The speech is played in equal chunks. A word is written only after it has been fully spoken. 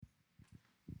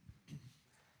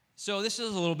So this is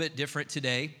a little bit different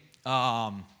today.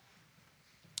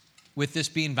 With this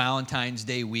being Valentine's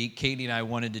Day week, Katie and I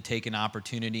wanted to take an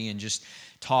opportunity and just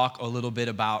talk a little bit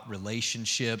about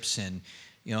relationships. And,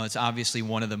 you know, it's obviously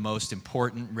one of the most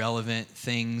important, relevant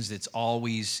things that's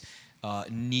always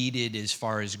needed as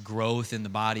far as growth in the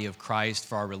body of Christ,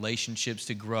 for our relationships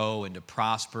to grow and to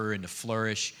prosper and to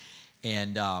flourish.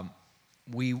 And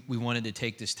we wanted to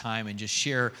take this time and just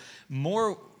share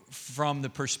more from the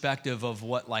perspective of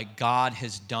what like God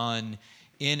has done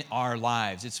in our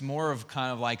lives. It's more of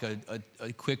kind of like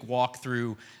a quick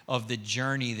walkthrough of the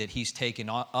journey that he's taken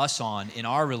us on in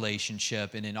our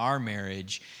relationship and in our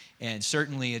marriage. And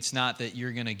certainly it's not that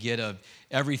you're going to get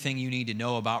everything you need to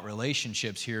know about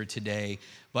relationships here today,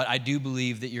 but I do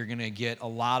believe that you're going to get a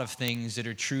lot of things that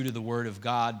are true to the Word of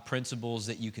God, principles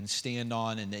that you can stand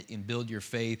on and that can build your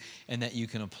faith and that you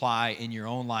can apply in your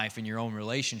own life and your own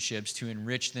relationships to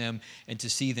enrich them and to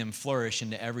see them flourish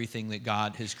into everything that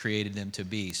God has created them to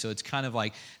be. So it's kind of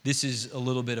like this is a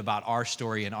little bit about our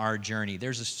story and our journey.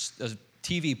 There's a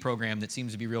TV program that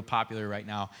seems to be real popular right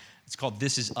now. It's called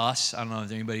This Is Us. I don't know if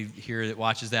there's anybody here that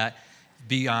watches that.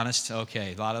 Be honest.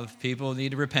 Okay, a lot of people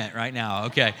need to repent right now.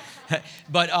 Okay.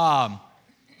 But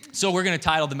so we're going to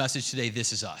title the message today,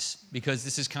 This Is Us, because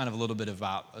this is kind of a little bit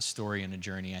about a story and a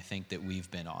journey I think that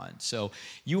we've been on. So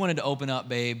you wanted to open up,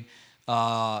 babe,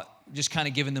 just kind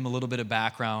of giving them a little bit of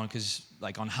background, because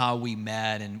like on how we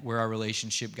met and where our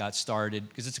relationship got started,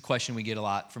 because it's a question we get a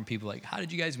lot from people like, how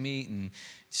did you guys meet? And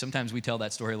sometimes we tell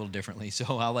that story a little differently.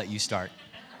 So I'll let you start.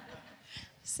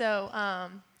 So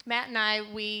Matt and I,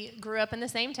 we grew up in the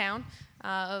same town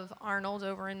of Arnold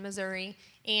over in Missouri,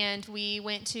 and we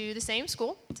went to the same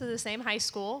school, to the same high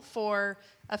school for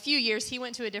a few years. He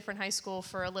went to a different high school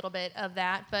for a little bit of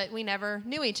that, but we never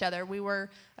knew each other. We were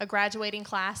a graduating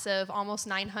class of almost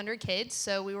 900 kids,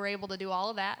 so we were able to do all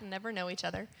of that and never know each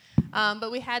other.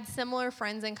 But we had similar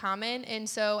friends in common, and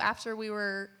so after we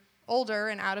were older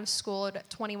and out of school at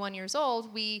 21 years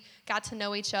old, we got to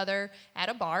know each other at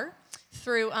a bar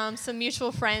through some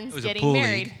mutual friends getting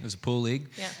married. It was a pool league.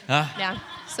 Yeah. Yeah.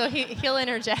 So he'll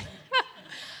interject.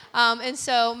 And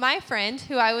so my friend,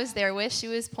 who I was there with, she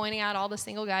was pointing out all the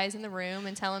single guys in the room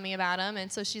and telling me about them. And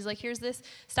so she's like, here's this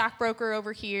stockbroker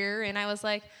over here. And I was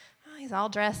like, oh, he's all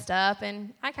dressed up.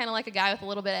 And I kind of like a guy with a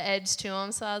little bit of edge to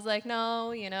him. So I was like,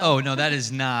 no, you know. Oh, no, that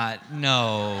is not.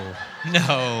 No.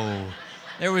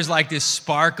 There was like this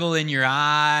sparkle in your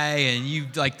eye, and you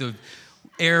like the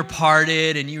air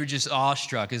parted, and you were just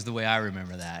awestruck, is the way I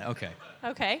remember that.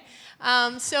 Okay.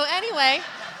 So anyway,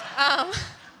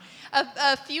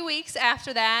 a few weeks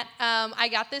after that, I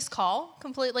got this call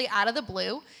completely out of the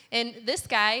blue, and this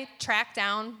guy tracked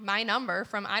down my number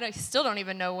from I still don't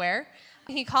even know where.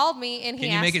 He called me and he asked me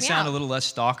Can you make it sound a little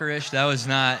less stalkerish? That was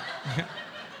not.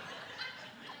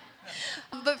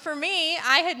 But for me,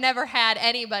 I had never had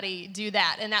anybody do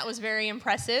that, and that was very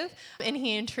impressive, and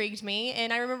he intrigued me.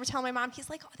 And I remember telling my mom, he's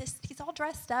like, oh, he's all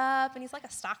dressed up, and he's like a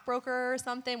stockbroker or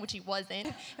something, which he wasn't.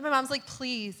 And my mom's like,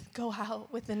 please, go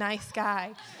out with the nice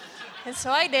guy. And so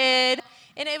I did,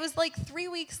 and it was like 3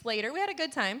 weeks later. We had a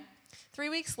good time. 3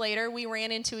 weeks later, we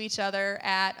ran into each other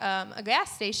at a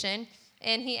gas station,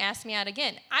 and he asked me out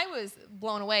again. I was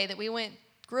blown away that we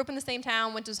grew up in the same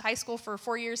town, went to high school for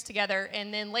 4 years together,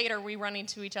 and then later we run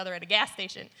into each other at a gas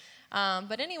station.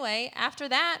 But anyway, after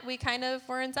that, we kind of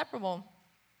were inseparable.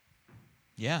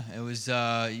 Yeah, it was,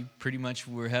 you pretty much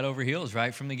were head over heels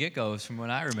right from the get-go, from when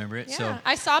I remember it. Yeah, so.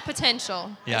 I saw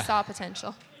potential. Yeah.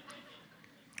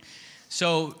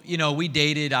 So, you know, we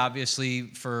dated, obviously,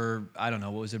 for, I don't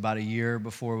know, what was it, about a year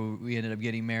before we ended up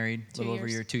getting married? A little over a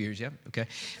year, 2 years, yeah, okay.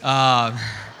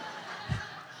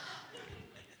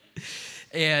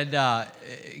 And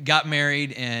got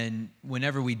married, and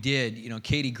whenever we did, you know,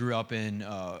 Katie grew up in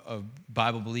a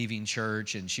Bible-believing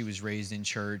church, and she was raised in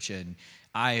church, and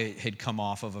I had come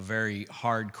off of a very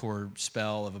hardcore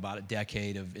spell of about a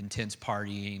decade of intense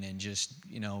partying and just,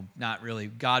 you know, not really,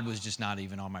 God was just not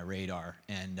even on my radar,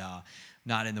 and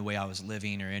not in the way I was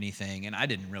living or anything, and I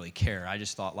didn't really care. I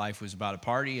just thought life was about a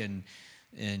party, and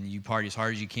you party as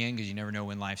hard as you can because you never know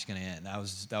when life's going to end. That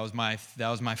was my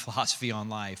philosophy on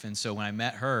life. And so when I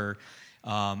met her,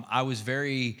 I was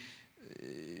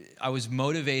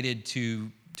motivated to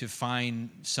find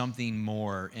something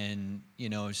more and, you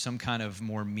know, some kind of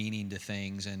more meaning to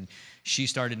things. And she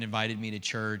started inviting me to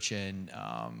church, and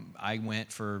I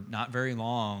went for not very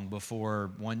long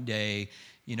before one day,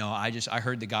 you know, I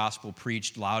heard the gospel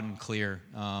preached loud and clear.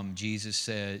 Jesus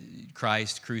said,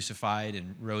 Christ crucified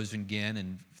and rose again,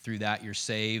 and through that you're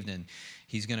saved, and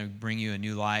he's going to bring you a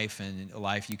new life and a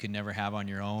life you could never have on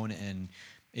your own. And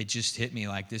it just hit me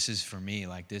like, this is for me.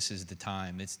 Like, this is the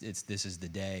time. This is the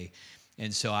day.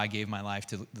 And so I gave my life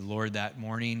to the Lord that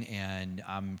morning, and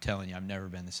I'm telling you, I've never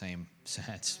been the same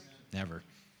since. Never.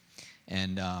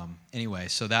 And anyway,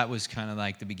 so that was kind of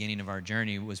like the beginning of our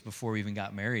journey. It was before we even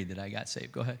got married that I got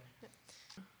saved. Go ahead.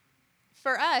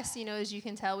 For us, as you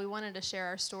can tell, we wanted to share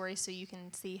our story so you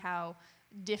can see how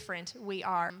different we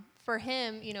are. For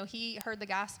him, he heard the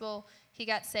gospel, he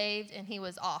got saved, and he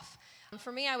was off.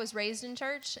 For me, I was raised in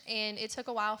church, and it took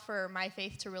a while for my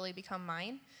faith to really become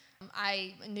mine.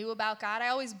 I knew about God. I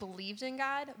always believed in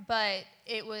God, but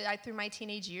through my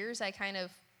teenage years, I kind of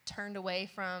turned away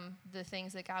from the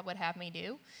things that God would have me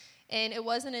do. And it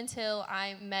wasn't until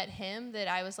I met him that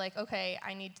I was like, okay,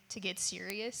 I need to get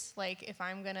serious. Like, if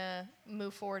I'm going to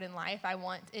move forward in life, I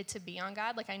want it to be on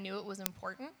God. Like, I knew it was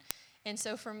important. And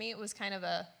so for me, it was kind of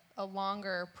a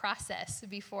longer process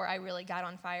before I really got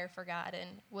on fire for God and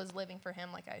was living for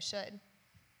him like I should.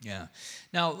 Yeah.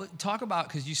 Now, talk about,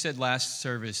 because you said last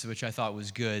service, which I thought was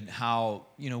good, how,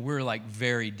 we're like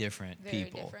very different Very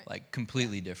people. different. Like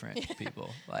completely different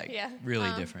people. Like Yeah.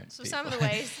 really different So people. some of the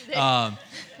ways that,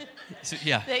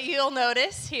 yeah. that you'll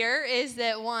notice here is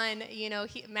that one,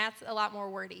 Matt's a lot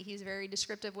more wordy. He's very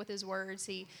descriptive with his words.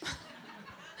 He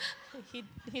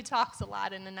talks a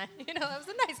lot in the night. That was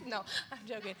a nice, no, I'm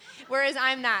joking. Whereas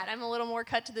I'm not. I'm a little more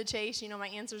cut to the chase. My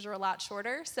answers are a lot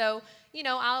shorter. So,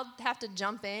 I'll have to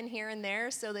jump in here and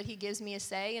there so that he gives me a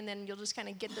say, and then you'll just kind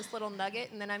of get this little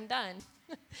nugget, and then I'm done.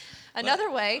 Another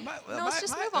way, let's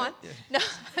just move on. No.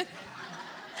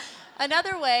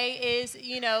 Another way is,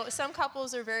 some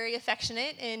couples are very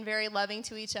affectionate and very loving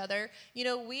to each other.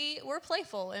 We're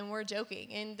playful and we're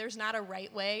joking, and there's not a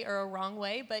right way or a wrong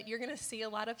way, but you're going to see a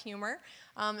lot of humor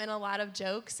and a lot of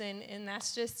jokes, and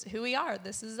that's just who we are.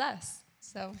 This is us.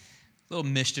 So, A little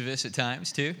mischievous at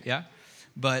times too, yeah.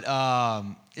 But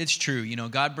it's true,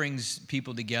 God brings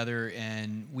people together,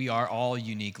 and we are all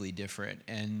uniquely different,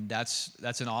 and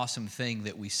that's an awesome thing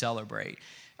that we celebrate.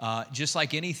 Just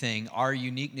like anything, our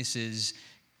uniquenesses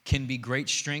can be great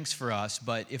strengths for us,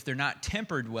 but if they're not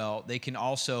tempered well, they can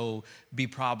also be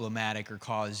problematic or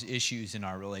cause issues in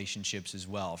our relationships as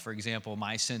well. For example,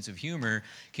 my sense of humor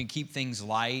can keep things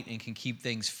light and can keep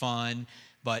things fun,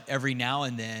 but every now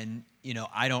and then,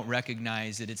 I don't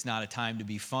recognize that it's not a time to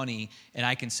be funny, and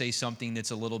I can say something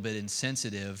that's a little bit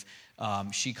insensitive.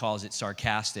 She calls it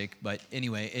sarcastic, but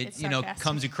anyway, it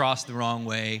comes across the wrong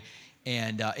way,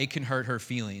 and it can hurt her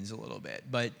feelings a little bit.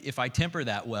 But if I temper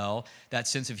that well, that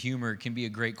sense of humor can be a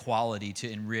great quality to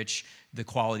enrich the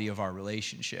quality of our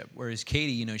relationship. Whereas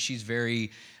Katie, she's very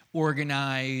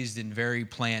organized and very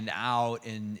planned out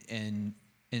and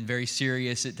very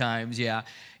serious at times, yeah.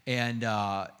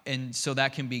 And so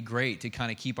that can be great to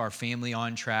kind of keep our family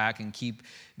on track and keep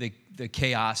the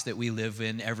chaos that we live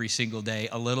in every single day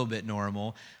a little bit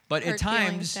normal. But at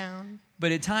times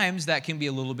that can be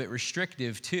a little bit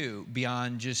restrictive too,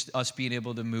 beyond just us being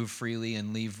able to move freely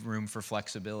and leave room for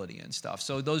flexibility and stuff.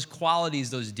 So those qualities,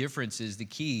 those differences, the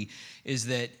key is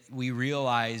that we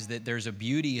realize that there's a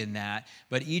beauty in that,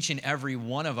 but each and every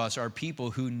one of us are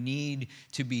people who need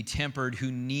to be tempered,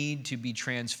 who need to be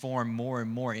transformed more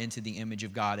and more into the image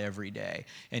of God every day.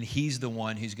 And he's the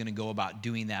one who's going to go about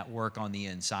doing that work on the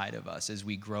inside of us as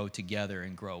we grow together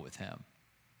and grow with him.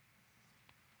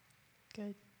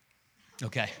 Good.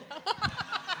 Okay.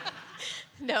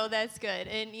 No, that's good.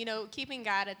 And, keeping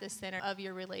God at the center of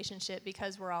your relationship,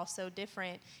 because we're all so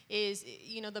different, is,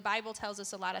 the Bible tells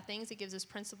us a lot of things. It gives us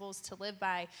principles to live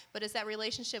by. But it's that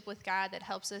relationship with God that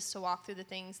helps us to walk through the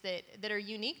things that are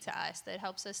unique to us, that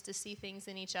helps us to see things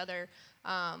in each other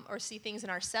or see things in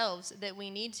ourselves that we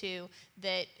need to,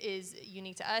 that is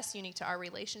unique to us, unique to our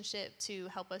relationship, to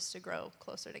help us to grow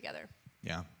closer together.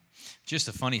 Yeah. Just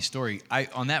a funny story.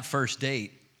 On that first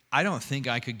date, I don't think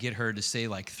I could get her to say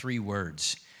like 3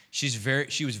 words. She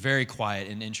was very quiet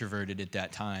and introverted at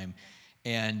that time.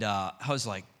 And I was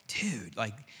like, dude,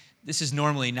 like, this is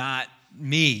normally not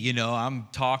me, I'm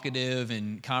talkative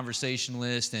and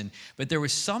conversationalist, but there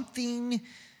was something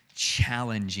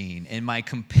challenging, and my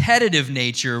competitive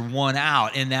nature won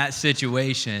out in that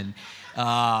situation.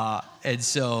 And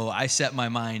so I set my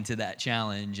mind to that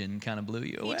challenge and kind of blew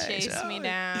you away. He chased me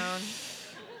down.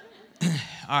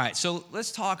 All right, so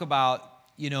let's talk about,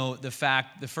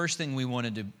 the first thing we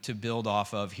wanted to build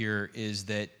off of here is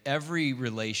that every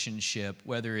relationship,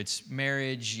 whether it's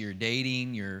marriage, you're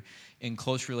dating, you're in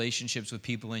close relationships with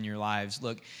people in your lives,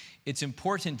 look, it's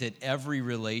important that every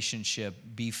relationship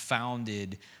be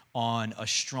founded on a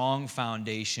strong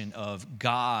foundation of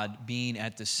God being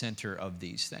at the center of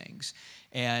these things.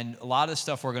 And a lot of the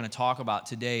stuff we're going to talk about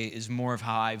today is more of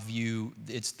how I view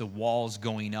it's the walls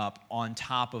going up on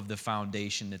top of the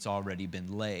foundation that's already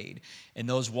been laid. And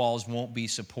those walls won't be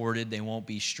supported, they won't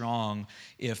be strong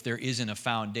if there isn't a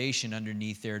foundation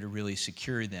underneath there to really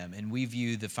secure them. And we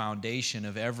view the foundation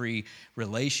of every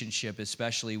relationship,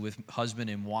 especially with husband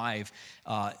and wife,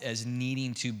 as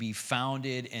needing to be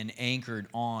founded and anchored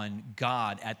on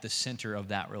God at the center of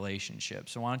that relationship.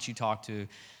 So why don't you talk to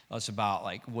us about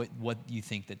like what you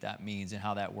think that means and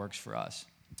how that works for us.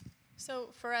 So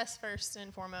for us, first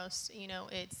and foremost,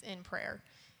 it's in prayer.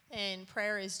 And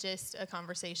prayer is just a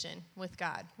conversation with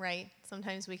God, right?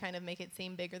 Sometimes we kind of make it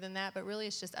seem bigger than that, but really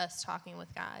it's just us talking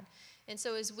with God. And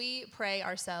so as we pray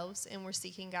ourselves and we're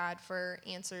seeking God for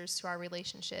answers to our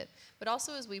relationship, but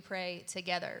also as we pray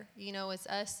together, it's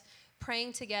us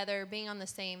praying together, being on the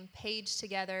same page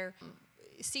together,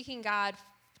 seeking God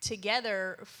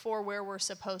together for where we're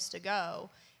supposed to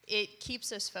go, it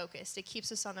keeps us focused. It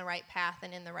keeps us on the right path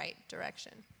and in the right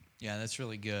direction. Yeah, that's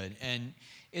really good. And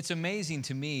it's amazing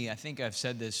to me, I think I've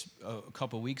said this a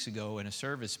couple weeks ago in a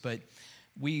service, but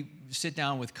we sit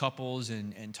down with couples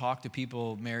and talk to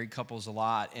people, married couples a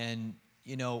lot. And,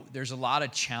 there's a lot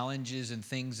of challenges and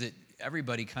things that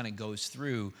everybody kind of goes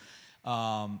through.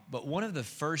 But one of the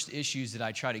first issues that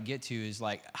I try to get to is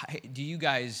like, hey, do you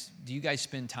guys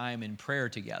spend time in prayer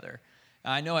together?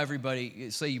 I know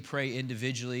everybody, say you pray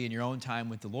individually in your own time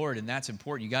with the Lord, and that's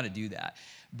important. You got to do that.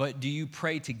 But do you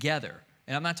pray together?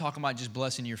 And I'm not talking about just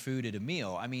blessing your food at a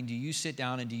meal. I mean, do you sit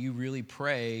down and do you really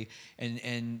pray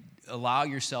and allow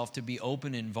yourself to be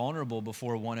open and vulnerable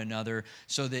before one another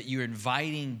so that you're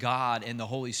inviting God and the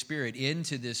Holy Spirit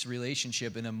into this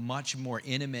relationship in a much more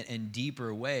intimate and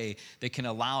deeper way that can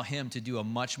allow him to do a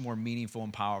much more meaningful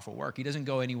and powerful work? He doesn't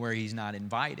go anywhere he's not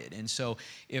invited. And so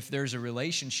if there's a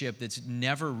relationship that's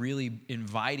never really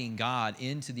inviting God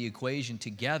into the equation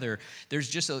together,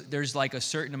 there's like a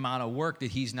certain amount of work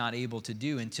that he's not able to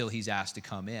do until he's asked to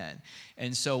come in.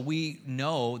 And so we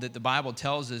know that the Bible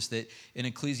tells us that in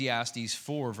Ecclesiastes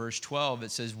 4, verse 12,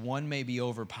 it says, one may be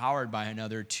overpowered by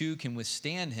another, two can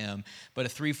withstand him, but a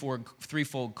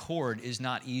threefold cord is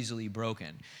not easily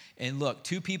broken. And look,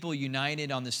 two people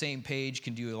united on the same page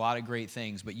can do a lot of great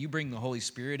things, but you bring the Holy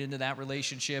Spirit into that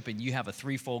relationship and you have a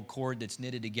threefold cord that's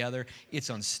knitted together, it's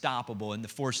unstoppable, and the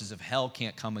forces of hell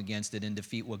can't come against it and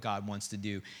defeat what God wants to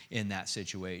do in that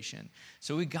situation.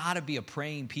 So we've got to be a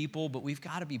praying people, but we've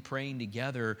got to be praying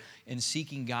together and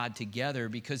seeking God together,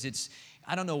 because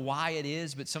I don't know why it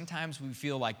is, but sometimes we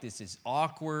feel like this is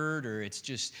awkward or it's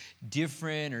just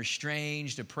different or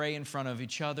strange to pray in front of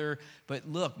each other. But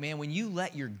look, man, when you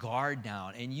let your guard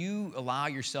down and you allow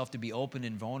yourself to be open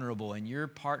and vulnerable, and your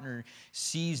partner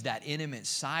sees that intimate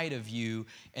side of you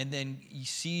and then he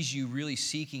sees you really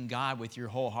seeking God with your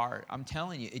whole heart, I'm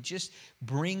telling you, it just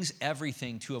brings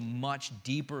everything to a much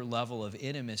deeper level of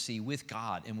intimacy with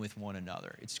God and with one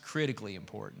another. It's critically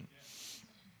important.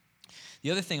 The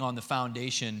other thing on the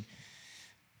foundation,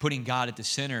 putting God at the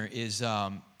center, is,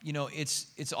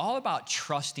 it's all about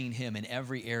trusting him in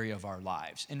every area of our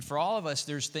lives. And for all of us,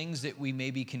 there's things that we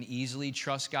maybe can easily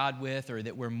trust God with, or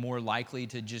that we're more likely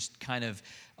to just kind of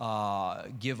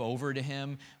give over to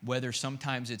him, whether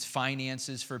sometimes it's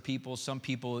finances for people. Some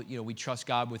people, we trust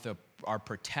God with our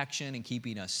protection and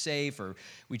keeping us safe, or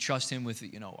we trust him with,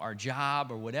 our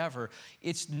job or whatever.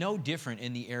 It's no different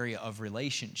in the area of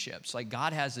relationships. Like,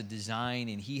 God has a design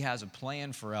and he has a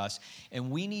plan for us, and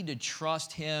we need to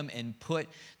trust him and put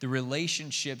the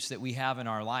relationships that we have in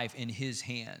our life in his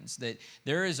hands. That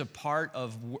there is a part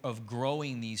of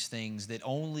growing these things that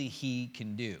only he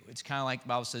can do. It's kind of like the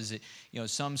Bible says that,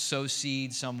 some sow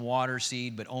seed, some water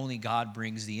seed, but only God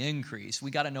brings the increase.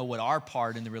 We got to know what our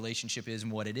part in the relationship is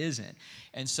and what it isn't.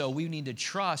 And so we need to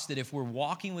trust that if we're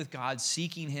walking with God,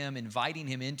 seeking him, inviting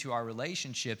him into our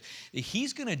relationship, that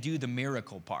he's going to do the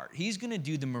miracle part. He's going to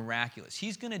do the miraculous.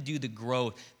 He's going to do the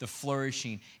growth, the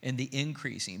flourishing, and the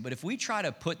increasing. But if we try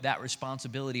to put that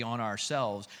responsibility on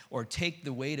ourselves or take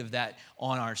the weight of that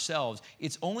on ourselves,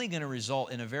 it's only going to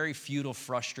result in a very futile,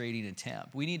 frustrating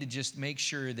attempt. We need to just make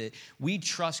sure that we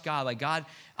trust God. Like, God,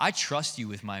 I trust you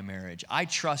with my marriage. I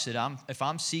trust it. If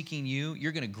I'm seeking you,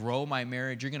 you're going to grow my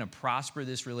marriage. You're going to prosper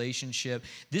this relationship.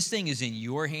 This thing is in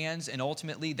your hands, and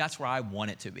ultimately, that's where I want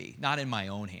it to be, not in my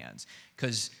own hands,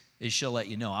 because she'll let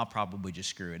you know I'll probably just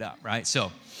screw it up, right?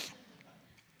 So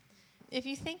if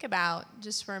you think about,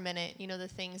 just for a minute, the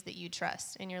things that you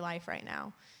trust in your life right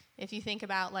now, If you think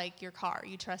about like your car,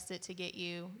 you trust it to get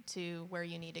you to where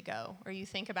you need to go. Or you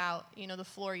think about, the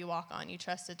floor you walk on, you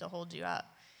trust it to hold you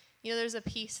up. There's a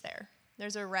peace there.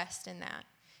 There's a rest in that.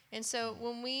 And so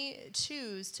when we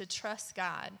choose to trust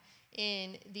God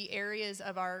in the areas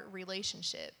of our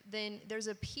relationship, then there's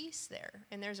a peace there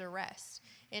and there's a rest.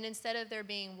 And instead of there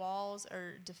being walls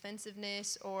or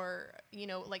defensiveness or,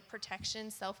 like protection,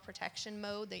 self-protection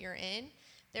mode that you're in,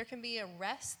 there can be a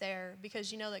rest there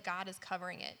because you know that God is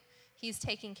covering it. He's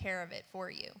taking care of it for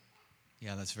you.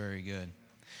 Yeah, that's very good.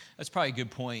 That's probably a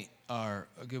good point or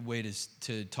a good way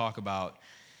to talk about,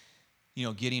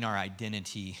 getting our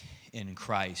identity in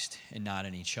Christ and not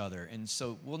in each other. And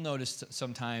so we'll notice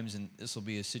sometimes, and this will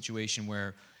be a situation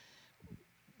where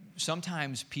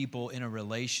sometimes people in a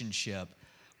relationship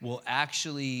will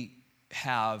actually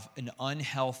have an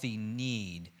unhealthy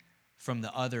need from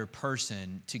the other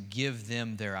person to give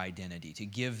them their identity, to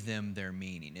give them their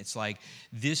meaning. It's like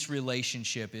this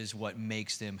relationship is what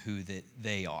makes them who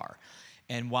they are.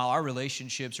 And while our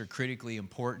relationships are critically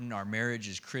important, our marriage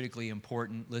is critically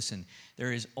important, listen,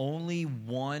 there is only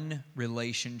one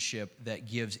relationship that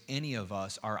gives any of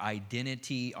us our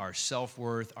identity, our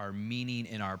self-worth, our meaning,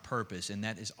 and our purpose, and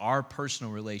that is our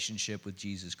personal relationship with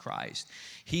Jesus Christ.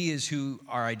 He is who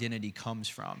our identity comes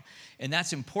from. And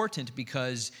that's important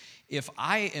because if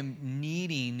I am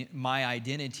needing my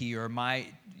identity or my,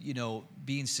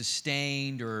 being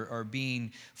sustained or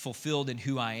being fulfilled in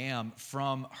who I am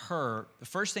from her, the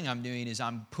first thing I'm doing is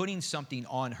I'm putting something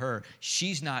on her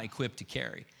she's not equipped to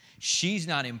carry. She's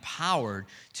not empowered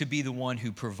to be the one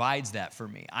who provides that for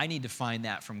me. I need to find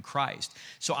that from Christ.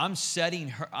 So I'm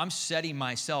setting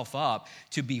myself up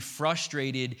to be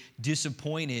frustrated,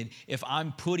 disappointed if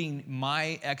I'm putting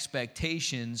my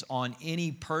expectations on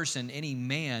any person, any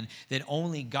man that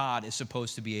only God is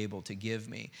supposed to be able to give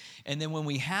me. And then when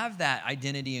we have that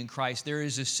identity in Christ, there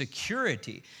is a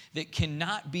security that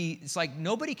cannot be, it's like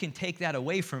nobody can take that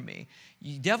away from me.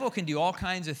 The devil can do all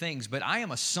kinds of things, but I am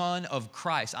a son of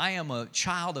Christ. I am a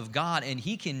child of God, and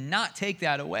he cannot take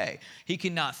that away. He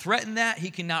cannot threaten that. He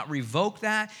cannot revoke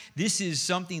that. This is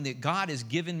something that God has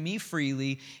given me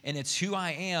freely, and it's who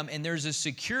I am. And there's a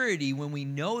security when we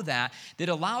know that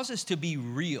allows us to be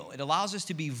real. It allows us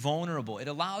to be vulnerable. It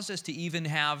allows us to even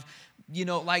have,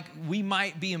 like we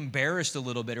might be embarrassed a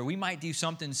little bit, or we might do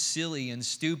something silly and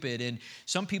stupid. And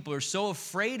some people are so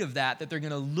afraid of that they're going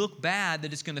to look bad,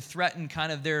 that it's going to threaten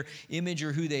kind of their image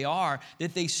or who they are,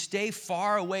 that they stay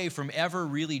far away from ever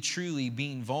really truly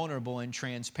being vulnerable and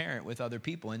transparent with other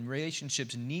people. And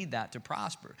relationships need that to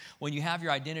prosper. When you have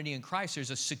your identity in Christ,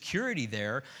 there's a security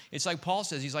there. It's like Paul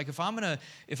says, he's like, if I'm going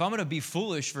to be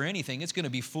foolish for anything, it's going to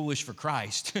be foolish for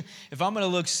Christ. If I'm going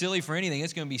to look silly for anything,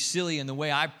 it's going to be silly in the way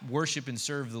I worship and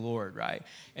serve the Lord, right?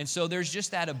 And so there's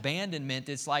just that abandonment.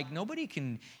 It's like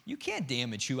you can't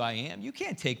damage who I am. You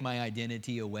can't take my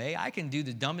identity away. I can do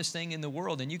the dumbest thing in the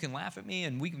world and you can laugh at me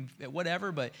and we can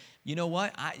whatever, but you know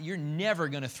what? You're never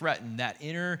going to threaten that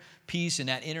inner peace and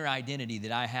that inner identity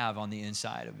that I have on the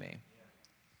inside of me.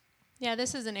 Yeah,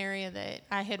 this is an area that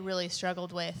I had really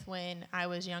struggled with when I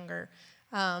was younger,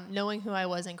 knowing who I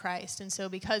was in Christ. And so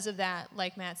because of that,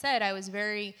 like Matt said, I was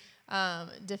very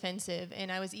defensive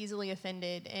and I was easily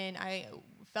offended, and I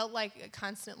felt like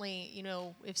constantly,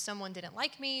 if someone didn't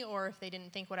like me or if they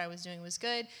didn't think what I was doing was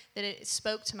good, that it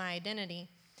spoke to my identity.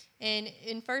 And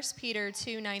in 1 Peter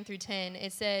 2:9-10,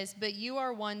 it says, "But you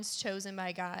are ones chosen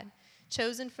by God,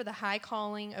 chosen for the high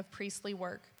calling of priestly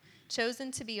work,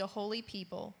 chosen to be a holy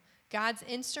people, God's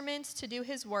instruments to do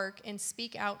his work and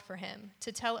speak out for him,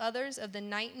 to tell others of the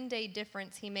night and day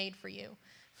difference he made for you,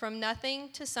 from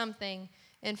nothing to something,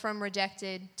 and from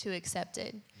rejected to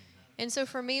accepted." And so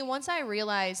for me, once I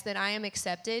realized that I am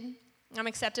accepted, I'm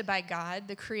accepted by God,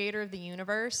 the creator of the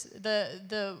universe,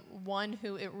 the one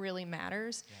who it really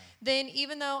matters, then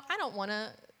even though I don't want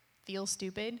to feel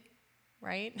stupid,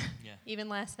 right? Yeah. Even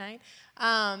last night.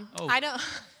 I don't.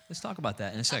 Let's talk about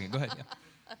that in a second. Go ahead. Yeah.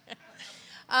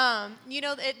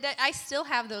 That I still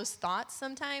have those thoughts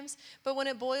sometimes, but when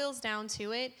it boils down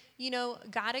to it,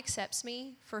 God accepts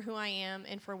me for who I am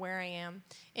and for where I am,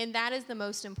 and that is the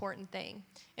most important thing.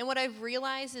 And what I've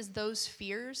realized is those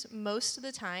fears, most of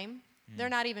the time, they're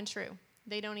not even true.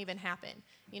 They don't even happen.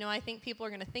 I think people are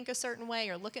going to think a certain way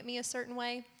or look at me a certain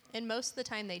way, and most of the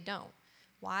time they don't.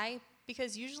 Why?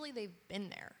 Because usually they've been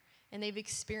there, and they've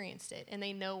experienced it, and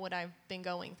they know what I've been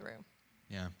going through.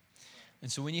 Yeah.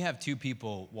 And so when you have two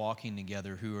people walking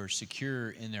together who are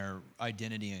secure in their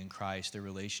identity in Christ, their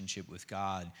relationship with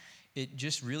God, it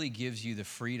just really gives you the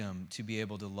freedom to be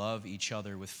able to love each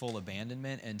other with full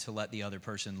abandonment and to let the other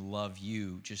person love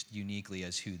you just uniquely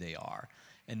as who they are.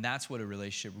 And that's what a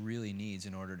relationship really needs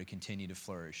in order to continue to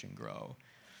flourish and grow.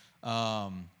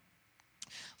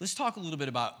 Let's talk a little bit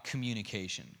about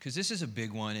communication, because this is a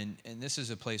big one, and this is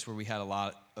a place where we had a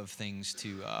lot of things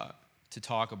to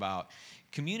talk about.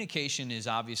 Communication is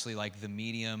obviously like the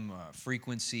medium,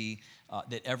 frequency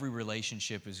that every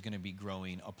relationship is going to be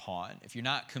growing upon. If you're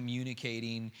not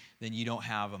communicating, then you don't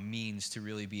have a means to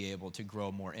really be able to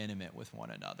grow more intimate with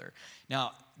one another.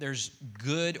 Now, there's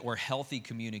good or healthy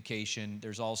communication.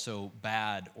 There's also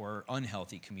bad or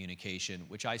unhealthy communication,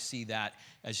 which I see that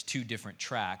as two different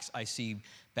tracks. I see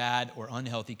bad or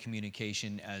unhealthy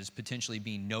communication as potentially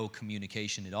being no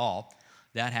communication at all.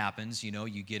 That happens, you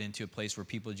get into a place where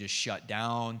people just shut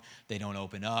down, they don't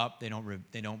open up, they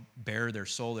don't bare their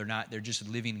soul, they're just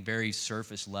living very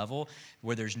surface level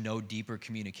where there's no deeper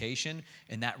communication,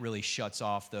 and that really shuts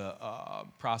off the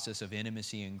process of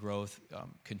intimacy and growth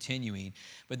continuing.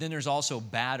 But then there's also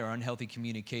bad or unhealthy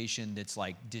communication that's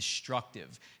like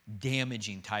destructive,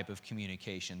 damaging type of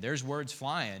communication. There's words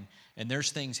flying and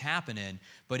there's things happening,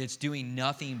 but it's doing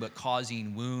nothing but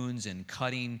causing wounds and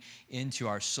cutting into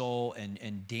our soul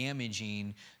and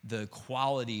damaging the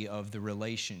quality of the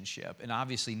relationship. And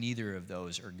obviously neither of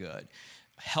those are good.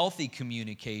 Healthy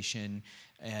communication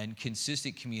and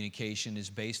consistent communication is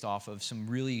based off of some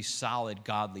really solid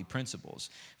godly principles.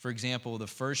 For example, the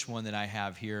first one that I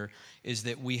have here is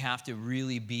that we have to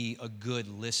really be a good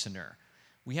listener.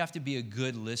 We have to be a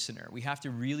good listener. We have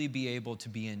to really be able to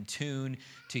be in tune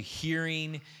to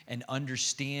hearing and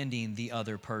understanding the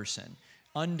other person.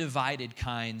 Undivided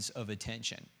kinds of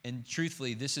attention. And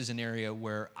truthfully, this is an area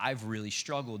where I've really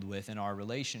struggled with in our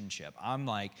relationship. I'm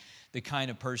like the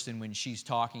kind of person when she's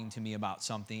talking to me about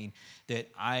something that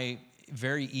I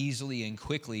very easily and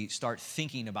quickly start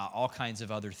thinking about all kinds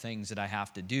of other things that I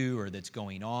have to do or that's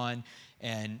going on.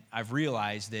 And I've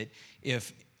realized that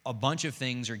if a bunch of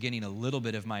things are getting a little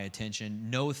bit of my attention,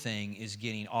 no thing is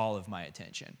getting all of my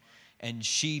attention. And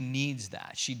she needs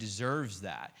that. She deserves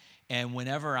that. And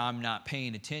whenever I'm not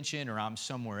paying attention or I'm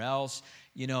somewhere else,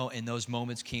 and those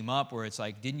moments came up where it's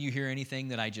like, didn't you hear anything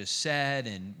that I just said?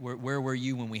 And where were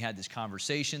you when we had this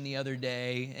conversation the other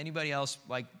day? Anybody else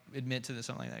like admit to this,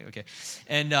 something like that? Okay.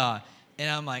 And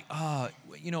I'm like,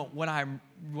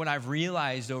 what I've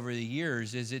realized over the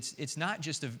years is it's not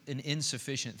just an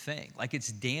insufficient thing. Like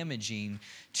it's damaging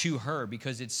to her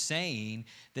because it's saying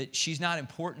that she's not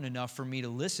important enough for me to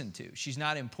listen to. She's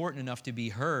not important enough to be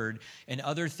heard, and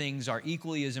other things are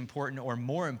equally as important or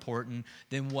more important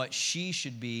than what she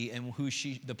should be and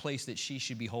the place that she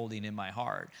should be holding in my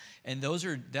heart. And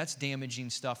that's damaging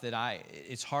stuff that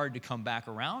it's hard to come back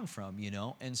around from,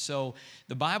 And so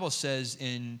the Bible says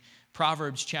in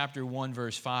Proverbs chapter 1,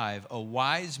 verse 5, a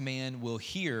wise man will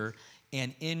hear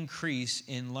and increase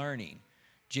in learning.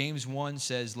 James 1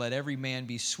 says, let every man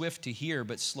be swift to hear,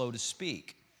 but slow to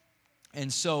speak.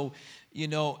 And so,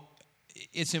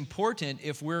 it's important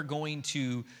if we're going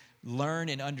to learn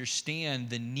and understand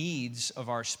the needs of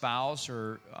our spouse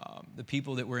or the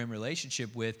people that we're in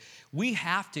relationship with, we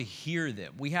have to hear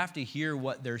them. We have to hear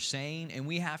what they're saying, and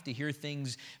we have to hear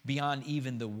things beyond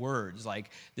even the words, like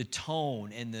the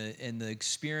tone and the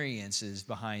experiences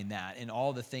behind that and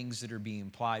all the things that are being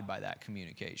implied by that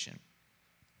communication.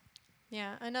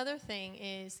 Yeah, another thing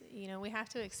is, we have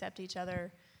to accept each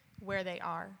other where they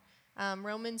are.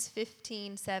 Romans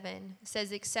 15:7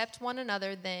 says, accept one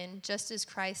another then, just as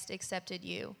Christ accepted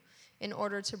you, in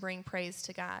order to bring praise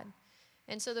to God.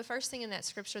 And so the first thing in that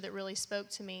scripture that really spoke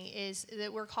to me is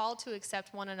that we're called to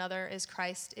accept one another as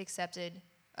Christ accepted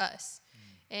us.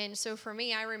 And so for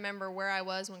me, I remember where I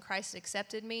was when Christ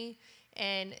accepted me.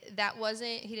 And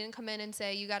he didn't come in and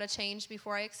say, you got to change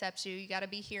before I accept you. You got to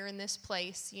be here in this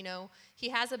place. He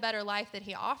has a better life that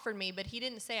he offered me, but he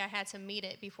didn't say I had to meet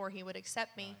it before he would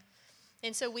accept me. Right.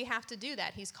 And so we have to do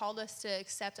that. He's called us to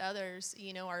accept others,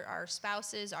 our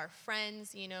spouses, our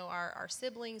friends, our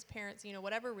siblings, parents,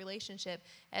 whatever relationship,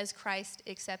 as Christ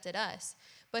accepted us.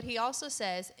 But he also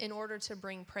says, in order to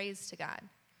bring praise to God.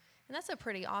 And that's a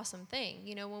pretty awesome thing.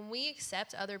 When we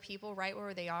accept other people right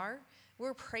where they are,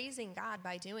 we're praising God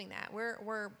by doing that.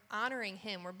 We're honoring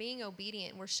him. We're being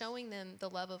obedient. We're showing them the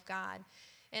love of God.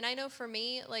 And I know for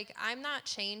me, I'm not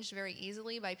changed very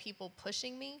easily by people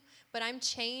pushing me, but I'm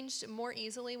changed more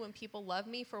easily when people love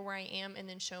me for where I am and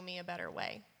then show me a better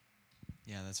way.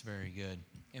 Yeah, that's very good.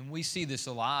 And we see this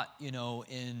a lot,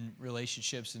 in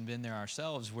relationships and been there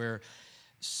ourselves where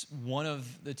one of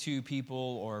the two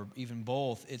people or even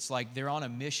both, it's like they're on a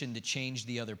mission to change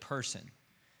the other person.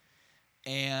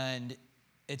 And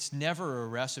it's never a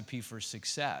recipe for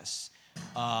success.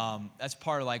 That's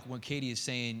part of when Katie is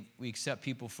saying we accept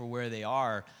people for where they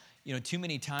are. Too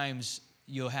many times,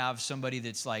 you'll have somebody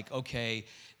that's like, okay,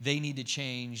 they need to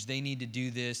change, they need to do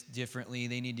this differently,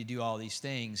 they need to do all these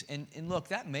things. And look,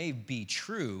 that may be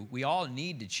true. We all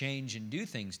need to change and do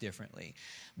things differently.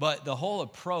 But the whole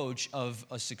approach of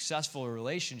a successful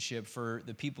relationship for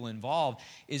the people involved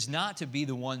is not to be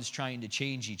the ones trying to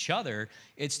change each other.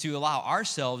 It's to allow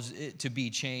ourselves to be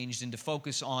changed and to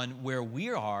focus on where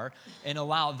we are and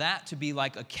allow that to be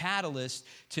like a catalyst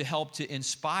to help to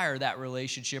inspire that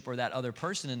relationship or that other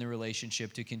person in the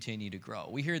relationship to continue to grow.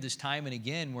 We hear this time and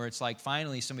again where it's like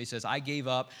finally somebody says, I gave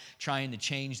up trying to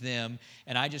change them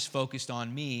and I just focused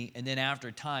on me. And then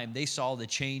after time, they saw the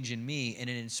change in me and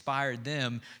it inspired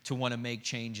them to want to make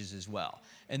changes as well.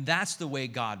 And that's the way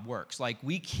God works. Like,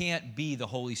 we can't be the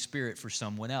Holy Spirit for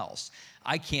someone else.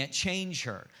 I can't change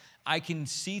her. I can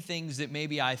see things that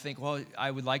maybe I think, well, I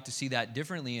would like to see that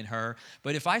differently in her.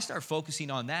 But if I start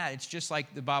focusing on that, it's just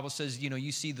like the Bible says,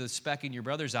 you see the speck in your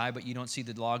brother's eye, but you don't see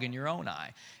the log in your own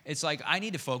eye. It's like, I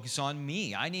need to focus on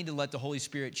me. I need to let the Holy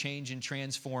Spirit change and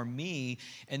transform me.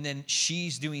 And then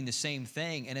she's doing the same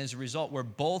thing. And as a result, we're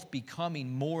both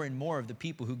becoming more and more of the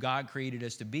people who God created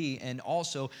us to be, and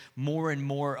also more and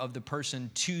more of the person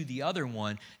to the other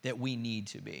one that we need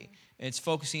to be. It's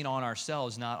focusing on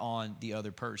ourselves, not on the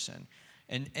other person.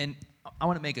 And I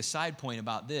want to make a side point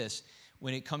about this.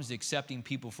 When it comes to accepting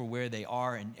people for where they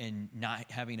are and not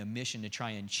having a mission to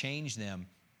try and change them,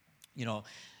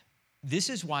 this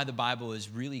is why the Bible is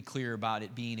really clear about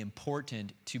it being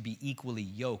important to be equally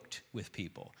yoked with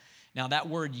people. Now, that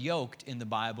word yoked in the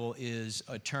Bible is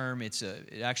a term, it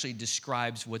actually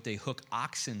describes what they hook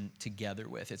oxen together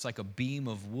with. It's like a beam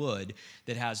of wood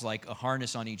that has like a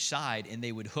harness on each side, and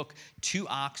they would hook two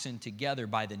oxen together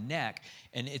by the neck,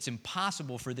 and it's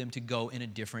impossible for them to go in a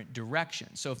different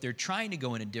direction. So if they're trying to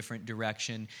go in a different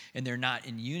direction and they're not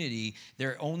in unity,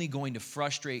 they're only going to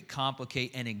frustrate,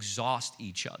 complicate, and exhaust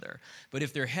each other. But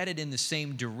if they're headed in the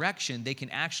same direction, they can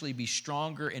actually be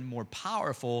stronger and more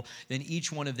powerful than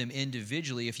each one of them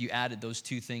individually if you added those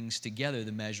two things together,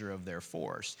 the measure of their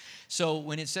force. So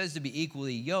when it says to be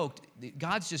equally yoked,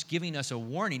 God's just giving us a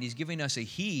warning. He's giving us a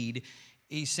heed.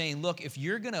 He's saying, look, if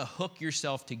you're going to hook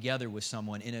yourself together with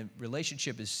someone in a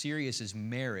relationship as serious as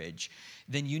marriage,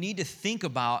 then you need to think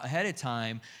about ahead of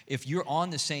time if you're on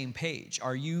the same page.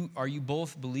 Are you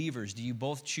both believers? Do you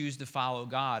both choose to follow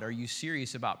God? Are you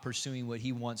serious about pursuing what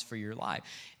He wants for your life?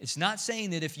 It's not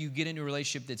saying that if you get into a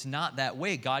relationship that's not that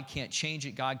way, God can't change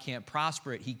it, God can't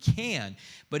prosper it. He can,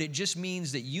 but it just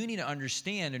means that you need to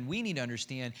understand, and we need to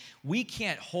understand, we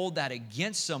can't hold that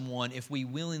against someone if we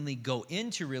willingly go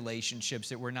into relationships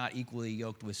that we're not equally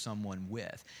yoked with someone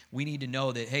with. We need to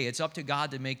know that, hey, it's up to God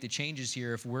to make the changes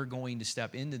here if we're going to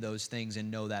step into those things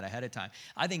and know that ahead of time.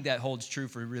 I think that holds true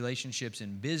for relationships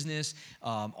in business,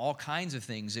 all kinds of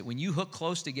things, that when you hook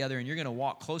close together and you're going to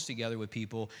walk close together with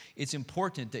people, it's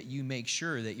important that you make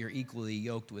sure that you're equally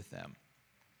yoked with them.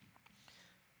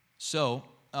 So,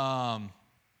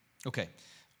 okay,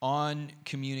 on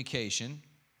communication,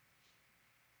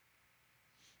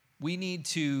 we need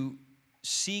to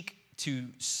seek to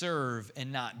serve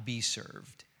and not be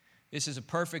served. This is a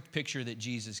perfect picture that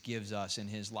Jesus gives us in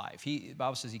His life. The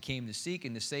Bible says He came to seek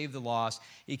and to save the lost.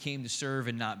 He came to serve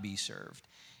and not be served.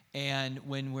 And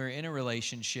when we're in a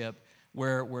relationship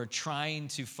where we're trying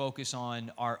to focus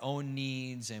on our own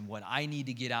needs and what I need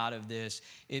to get out of this,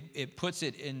 it puts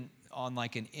it on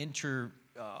like an inward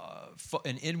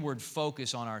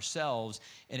focus on ourselves,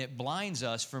 and it blinds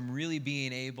us from really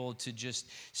being able to just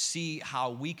see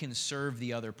how we can serve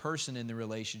the other person in the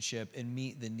relationship and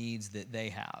meet the needs that they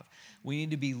have. We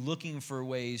need to be looking for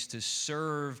ways to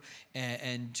serve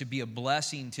and to be a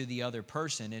blessing to the other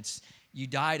person. It's you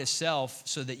die to self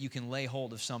so that you can lay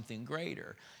hold of something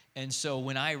greater. And so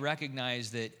when I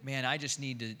recognize that, man, I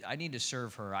need to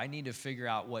serve her. I need to figure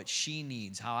out what she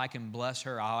needs, how I can bless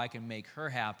her, how I can make her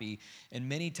happy. And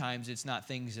many times it's not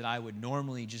things that I would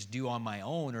normally just do on my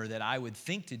own or that I would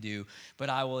think to do, but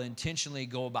I will intentionally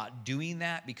go about doing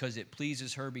that because it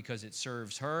pleases her, because it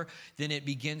serves her. Then it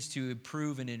begins to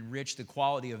improve and enrich the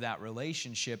quality of that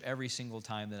relationship every single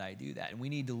time that I do that. And we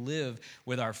need to live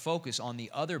with our focus on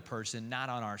the other person, not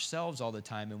on ourselves all the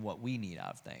time and what we need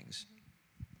out of things.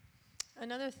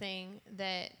 Another thing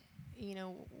that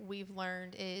we've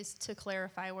learned is to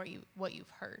clarify what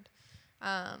you've heard.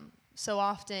 So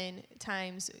often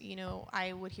times,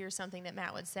 I would hear something that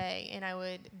Matt would say, and I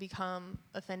would become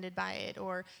offended by it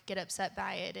or get upset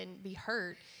by it and be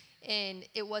hurt. And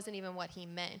it wasn't even what he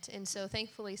meant. And so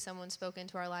thankfully someone spoke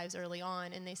into our lives early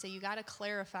on, and they say, you got to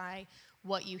clarify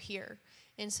what you hear.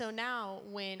 And so now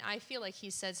when I feel like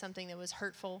he said something that was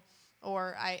hurtful,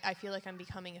 or I feel like I'm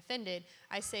becoming offended,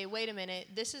 I say, wait a minute,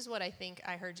 this is what I think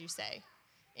I heard you say.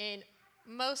 And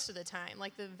most of the time,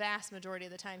 like the vast majority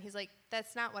of the time, he's like,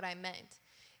 that's not what I meant.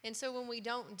 And so when we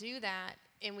don't do that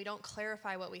and we don't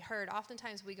clarify what we heard,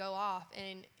 oftentimes we go off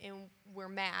and we're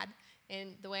mad.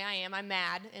 And the way I am, I'm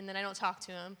mad, and then I don't talk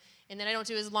to him, and then I don't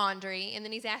do his laundry, and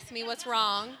then he's asking me what's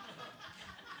wrong.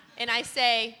 And I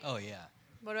say, Oh, yeah.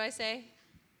 what do I say?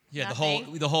 Yeah,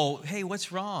 Nothing. the whole, hey,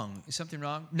 what's wrong? Is something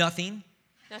wrong? Nothing.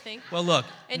 Nothing. Well, look,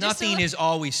 And just nothing is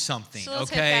always something, Just a little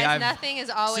tip, okay? guys, nothing is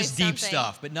always It's just deep something.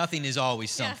 stuff, but nothing is always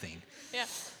Yeah. something. Yeah.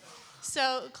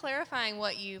 So clarifying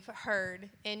what you've heard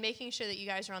and making sure that you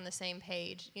guys are on the same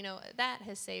page, that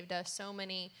has saved us so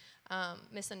many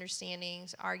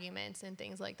misunderstandings, arguments, and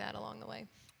things like that along the way.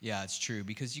 Yeah, it's true,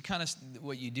 because you kind of,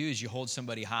 what you do is you hold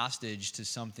somebody hostage to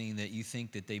something that you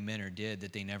think that they meant or did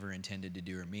that they never intended to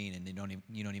do or mean, and you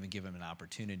don't even give them an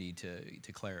opportunity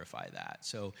to clarify that.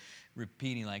 So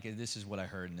repeating like, this is what I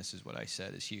heard and this is what I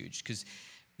said is huge, because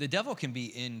the devil can be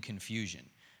in confusion.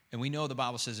 And we know the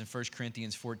Bible says in 1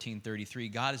 Corinthians 14:33,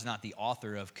 God is not the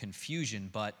author of confusion,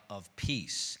 but of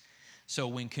peace. So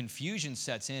when confusion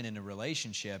sets in a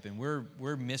relationship and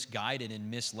we're misguided and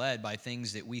misled by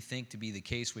things that we think to be the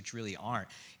case, which really aren't,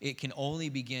 it can only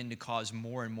begin to cause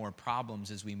more and more problems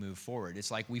as we move forward.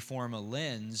 It's like we form a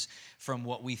lens from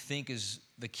what we think is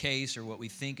the case or what we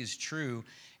think is true,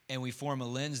 and we form a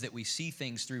lens that we see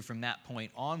things through from that point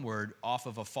onward off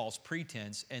of a false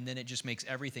pretense, and then it just makes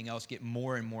everything else get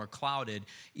more and more clouded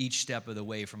each step of the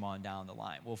way from on down the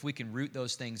line. Well, if we can root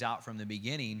those things out from the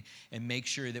beginning and make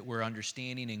sure that we're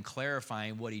understanding and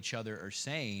clarifying what each other are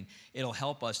saying, it'll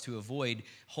help us to avoid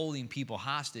holding people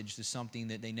hostage to something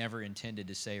that they never intended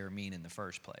to say or mean in the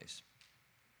first place.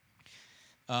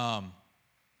 I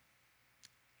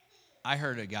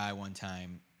heard a guy one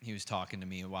time, he was talking to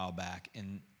me a while back,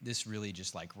 and this really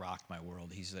just like rocked my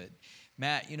world. He said,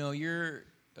 Matt, you're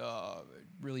a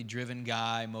really driven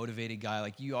guy, motivated guy.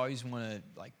 Like, you always want to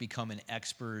like become an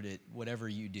expert at whatever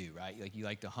you do, right? Like, you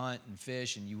like to hunt and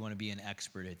fish, and you want to be an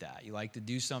expert at that. You like to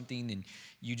do something, and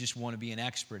you just want to be an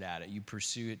expert at it. You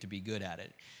pursue it to be good at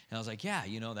it. And I was like, yeah,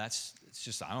 it's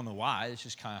just, I don't know why. It's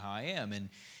just kind of how I am. And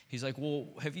he's like, well,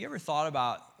 have you ever thought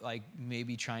about like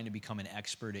maybe trying to become an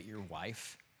expert at your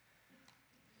wife?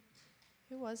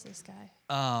 Who was this guy?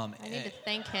 I I need to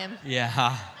thank him.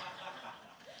 Yeah.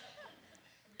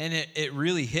 And it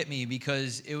really hit me,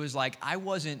 because it was like I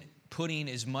wasn't putting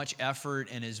as much effort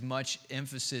and as much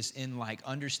emphasis in like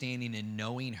understanding and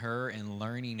knowing her and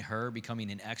learning her, becoming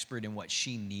an expert in what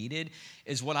she needed,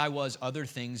 is what I was other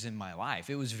things in my life.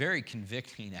 It was very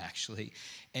convicting, actually.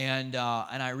 And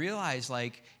I realized,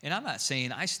 like, and I'm not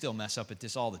saying I still mess up at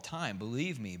this all the time,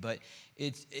 believe me, but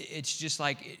it's just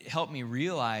like it helped me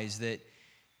realize that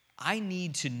I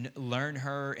need to learn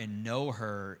her and know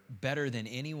her better than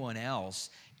anyone else,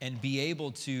 and be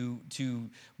able to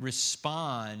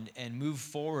respond and move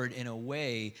forward in a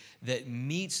way that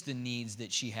meets the needs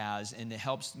that she has, and that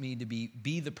helps me to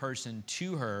be the person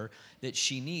to her that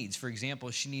she needs. For example,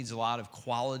 she needs a lot of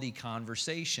quality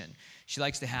conversation. She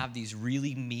likes to have these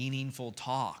really meaningful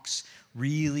talks,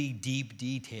 really deep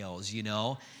details,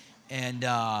 and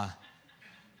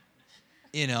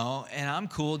and I'm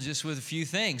cool just with a few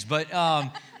things, but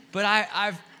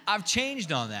I've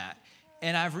changed on that,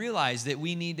 and I've realized that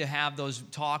we need to have those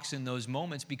talks in those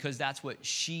moments, because that's what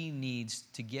she needs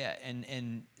to get,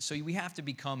 and so we have to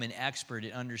become an expert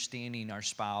at understanding our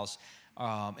spouse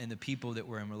and the people that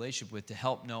we're in relationship with, to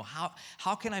help know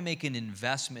how can I make an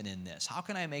investment in this? How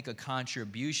can I make a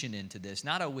contribution into this?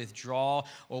 Not a withdrawal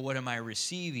or what am I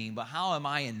receiving, but how am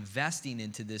I investing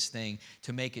into this thing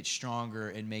to make it stronger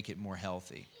and make it more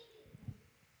healthy?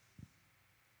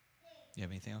 You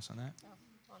have anything else on that?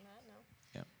 Oh, on that, no.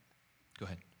 Yeah. Go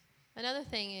ahead. Another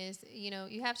thing is,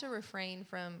 you have to refrain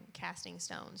from casting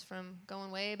stones, from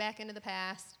going way back into the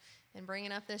past and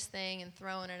bringing up this thing and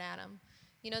throwing it at them.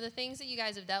 The things that you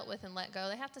guys have dealt with and let go,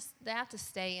 they have to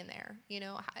stay in there.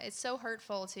 It's so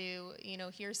hurtful to,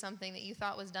 hear something that you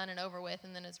thought was done and over with,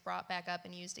 and then it's brought back up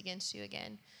and used against you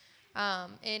again.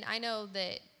 And I know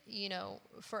that,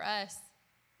 for us,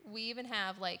 we even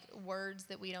have like words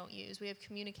that we don't use. We have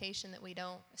communication that we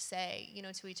don't say,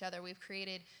 to each other. We've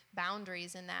created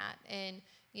boundaries in that. And,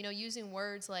 using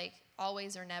words like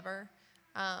always or never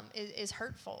is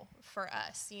hurtful for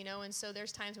us, and so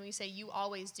there's times when we say you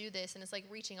always do this, and it's like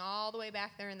reaching all the way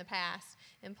back there in the past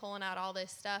and pulling out all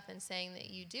this stuff and saying that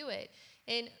you do it.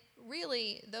 And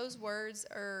really, those words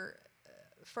are,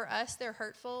 for us, they're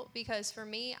hurtful, because for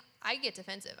me, I get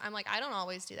defensive. I'm like, I don't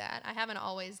always do that. I haven't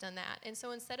always done that. And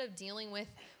so instead of dealing with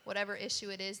whatever issue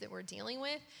it is that we're dealing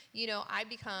with, I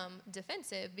become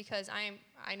defensive, because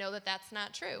I know that that's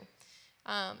not true.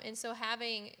 And so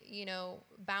having,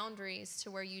 boundaries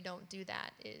to where you don't do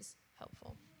that is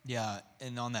helpful. Yeah,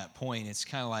 and on that point, it's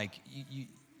kind of like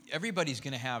everybody's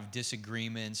going to have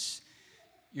disagreements.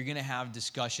 You're going to have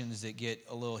discussions that get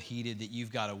a little heated that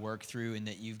you've got to work through and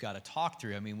that you've got to talk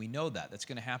through. I mean, we know that. That's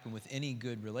going to happen with any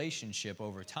good relationship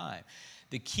over time.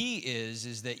 The key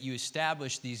is that you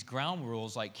establish these ground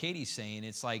rules, like Katie's saying.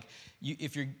 It's like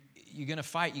if you're going to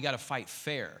fight, you got to fight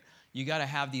fair. You got to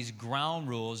have these ground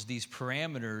rules, these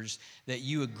parameters that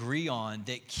you agree on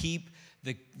that keep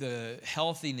the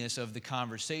healthiness of the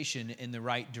conversation in the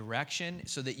right direction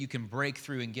so that you can break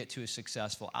through and get to a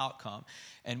successful outcome.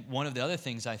 And one of the other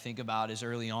things I think about is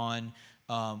early on,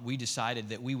 we decided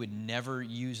that we would never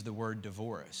use the word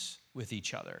divorce with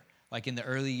each other. Like in the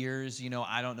early years,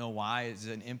 I don't know why, it's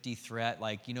an empty threat.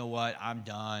 Like, you know what, I'm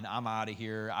done, I'm out of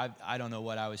here. I don't know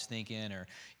what I was thinking, or,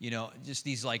 just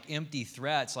these like empty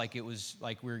threats, like it was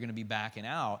like we were going to be backing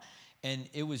out. And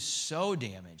it was so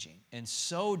damaging and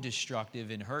so destructive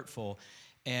and hurtful.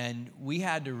 And we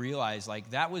had to realize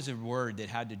like that was a word that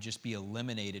had to just be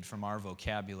eliminated from our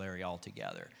vocabulary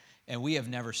altogether. And we have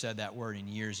never said that word in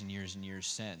years and years and years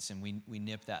since. And we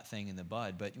nipped that thing in the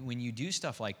bud. But when you do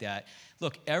stuff like that,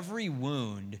 look, every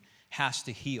wound has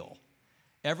to heal.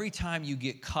 Every time you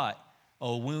get cut,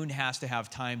 a wound has to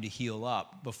have time to heal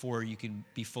up before you can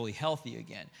be fully healthy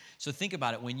again. So think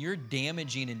about it. When you're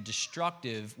damaging and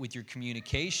destructive with your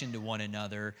communication to one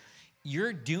another,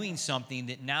 you're doing something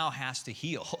that now has to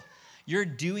heal. You're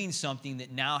doing something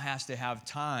that now has to have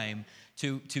time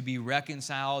to be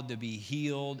reconciled, to be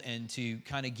healed, and to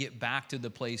kind of get back to the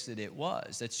place that it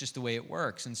was. That's just the way it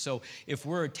works. And so if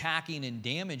we're attacking and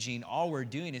damaging, all we're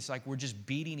doing is like we're just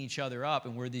beating each other up,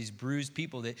 and we're these bruised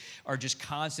people that are just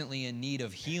constantly in need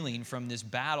of healing from this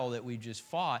battle that we just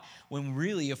fought, when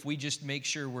really if we just make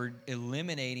sure we're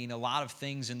eliminating a lot of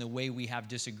things in the way we have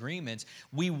disagreements,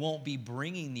 we won't be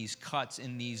bringing these cuts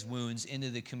and these wounds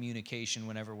into the communication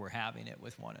whenever we're having it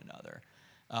with one another.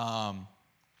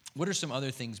 What are some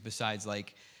other things besides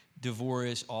like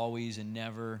divorce, always and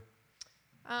never?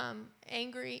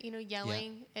 Angry,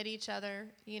 yelling at each other.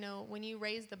 When you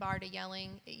raise the bar to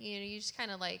yelling, you just kind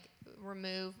of like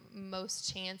remove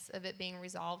most chance of it being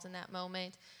resolved in that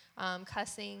moment.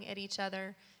 Cussing at each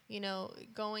other,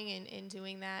 going and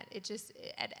doing that, it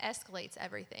escalates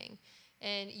everything.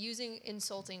 And using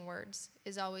insulting words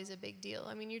is always a big deal.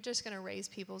 I mean, you're just going to raise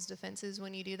people's defenses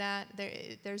when you do that.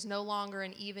 There's no longer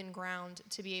an even ground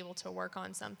to be able to work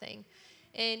on something.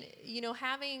 And,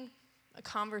 having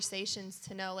conversations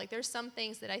to know, like there's some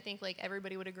things that I think like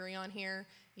everybody would agree on here,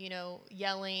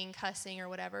 yelling, cussing or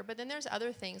whatever. But then there's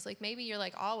other things, like maybe you're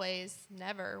like always,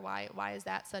 never. Why is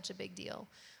that such a big deal?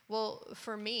 Well,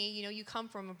 for me, you come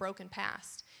from a broken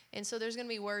past. And so there's going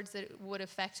to be words that would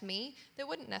affect me that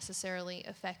wouldn't necessarily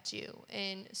affect you.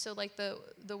 And so like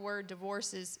the word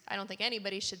divorce is, I don't think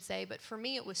anybody should say, but for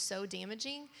me it was so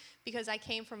damaging because I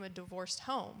came from a divorced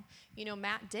home.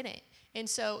 Matt didn't. And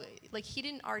so like he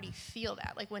didn't already feel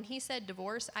that. Like when he said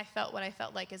divorce, I felt what I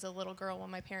felt like as a little girl when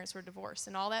my parents were divorced.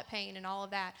 And all that pain and all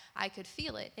of that, I could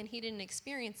feel it. And he didn't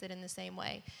experience it in the same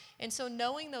way. And so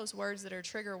knowing those words that are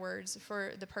trigger words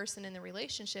for the person in the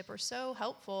relationship are so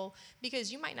helpful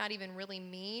because you might not even really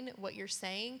mean what you're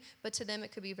saying, but to them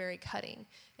it could be very cutting.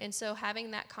 And so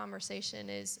having that conversation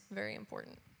is very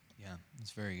important. Yeah,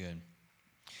 it's very good.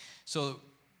 So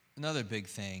another big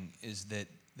thing is that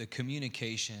the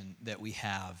communication that we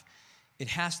have, it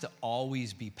has to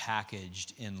always be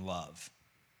packaged in love.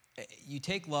 You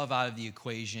take love out of the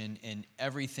equation and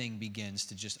everything begins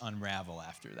to just unravel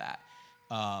after that.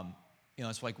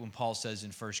 It's like when Paul says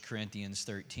in 1 Corinthians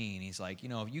 13, he's like,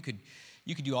 you could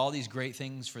do all these great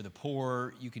things for the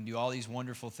poor. You can do all these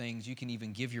wonderful things. You can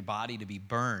even give your body to be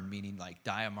burned, meaning like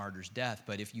die a martyr's death.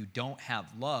 But if you don't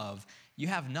have love, you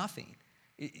have nothing.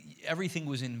 Everything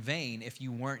was in vain if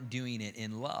you weren't doing it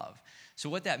in love. So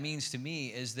what that means to me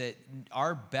is that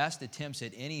our best attempts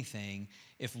at anything,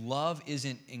 if love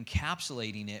isn't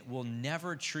encapsulating it, will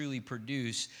never truly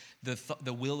produce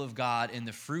the will of God and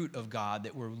the fruit of God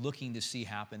that we're looking to see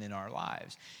happen in our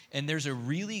lives. And there's a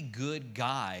really good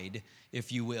guide,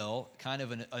 if you will, kind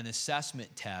of an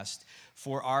assessment test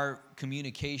for our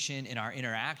communication and our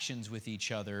interactions with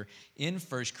each other in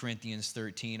 1 Corinthians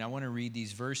 13. I want to read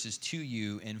these verses to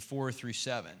you in 4 through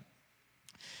 7.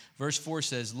 Verse 4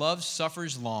 says, "Love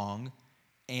suffers long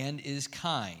and is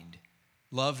kind.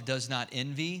 Love does not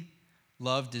envy.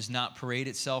 Love does not parade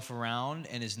itself around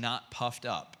and is not puffed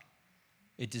up.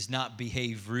 It does not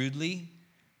behave rudely.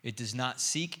 It does not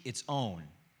seek its own.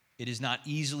 It is not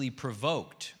easily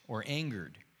provoked or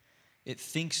angered. It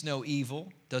thinks no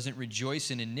evil, doesn't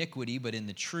rejoice in iniquity, but in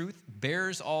the truth,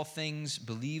 bears all things,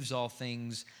 believes all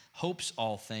things, hopes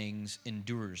all things,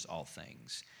 endures all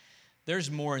things.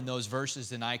 There's more in those verses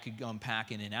than I could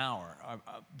unpack in an hour,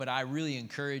 but I really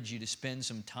encourage you to spend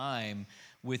some time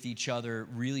with each other,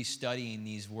 really studying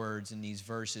these words and these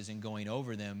verses and going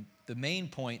over them. The main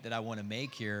point that I want to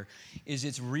make here is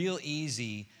it's real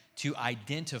easy to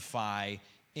identify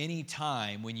any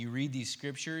time when you read these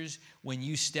scriptures when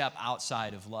you step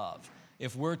outside of love.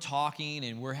 If we're talking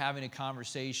and we're having a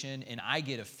conversation and I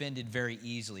get offended very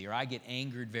easily or I get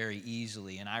angered very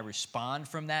easily and I respond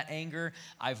from that anger,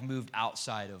 I've moved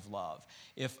outside of love.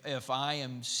 If I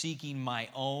am seeking my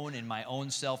own and my own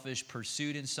selfish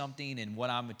pursuit in something and what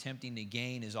I'm attempting to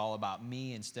gain is all about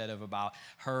me instead of about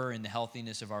her and the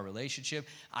healthiness of our relationship,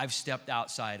 I've stepped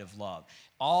outside of love.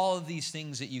 All of these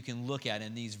things that you can look at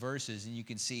in these verses and you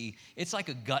can see, it's like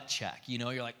a gut check. You know,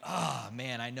 you're like, oh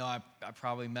man, I know I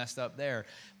probably messed up there.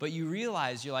 But you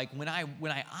realize, you're like, when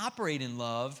I operate in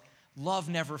love, love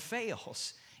never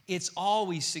fails. It's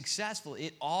always successful.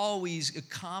 It always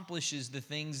accomplishes the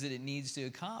things that it needs to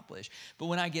accomplish. But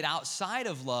when I get outside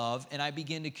of love and I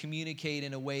begin to communicate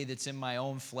in a way that's in my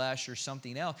own flesh or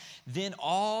something else, then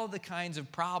all the kinds of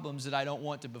problems that I don't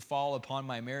want to befall upon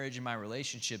my marriage and my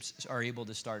relationships are able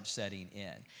to start setting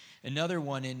in. Another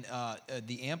one in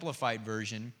the Amplified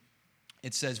Version,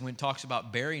 it says, when it talks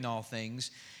about bearing all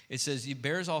things, it says he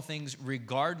bears all things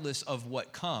regardless of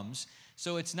what comes.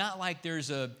 So it's not like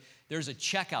there's a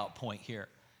checkout point here.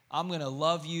 I'm going to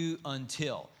love you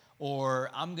until, or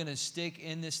I'm going to stick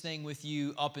in this thing with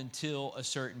you up until a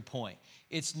certain point.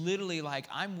 It's literally like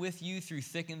I'm with you through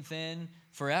thick and thin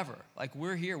forever. Like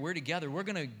we're here, we're together. We're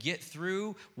going to get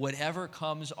through whatever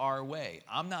comes our way.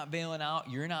 I'm not bailing out,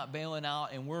 you're not bailing out,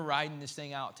 and we're riding this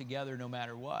thing out together no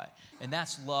matter what. And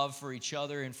that's love for each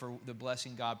other and for the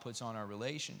blessing God puts on our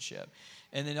relationship.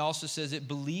 And then it also says it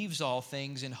believes all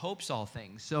things and hopes all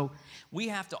things. So we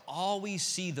have to always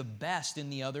see the best in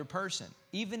the other person.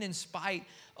 Even in spite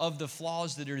of the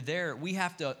flaws that are there, we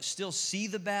have to still see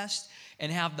the best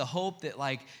and have the hope that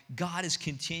like God is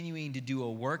continuing to do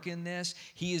a work in this.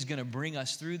 He is going to bring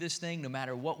us through this thing. No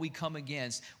matter what we come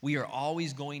against, we are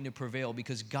always going to prevail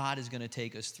because God is going to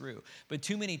take us through. But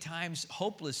too many times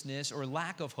hopelessness or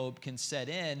lack of hope can set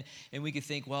in and we could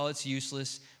think, well, it's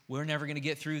useless. We're never going to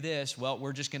get through this. Well,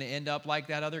 we're just going to end up like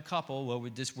that other couple. Well, we're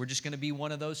just going to be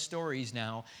one of those stories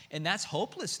now. And that's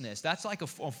hopelessness. That's like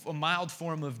a mild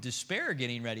form of despair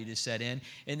getting ready to set in.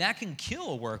 And that can kill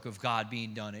a work of God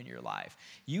being done in your life.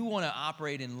 You want to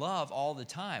operate in love all the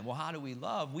time. Well, how do we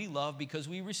love? We love because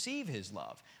we receive his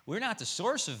love. We're not the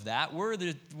source of that.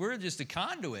 We're just a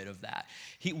conduit of that.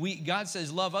 God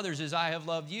says, love others as I have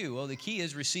loved you. Well, the key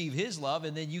is receive his love,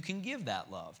 and then you can give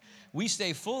that love. We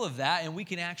stay full of that, and we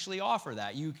can actually offer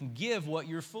that. You can give what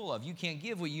you're full of. You can't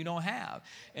give what you don't have.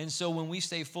 And so when we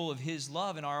stay full of his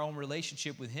love in our own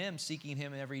relationship with him, seeking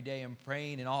him every day and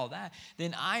praying and all that,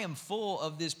 then I am full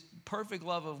of this perfect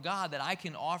love of God that I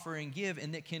can offer and give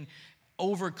and that can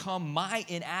overcome my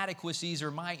inadequacies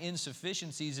or my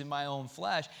insufficiencies in my own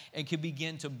flesh and can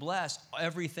begin to bless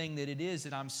everything that it is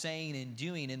that I'm saying and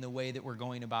doing in the way that we're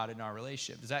going about it in our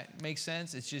relationship. Does that make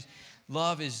sense? It's just,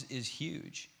 love is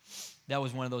huge. That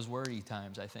was one of those wordy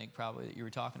times, I think, probably that you were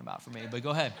talking about for me. But go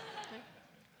ahead.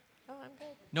 Oh, I'm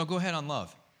good. No, go ahead on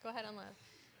love. Go ahead on love.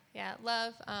 Yeah,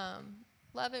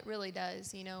 love, it really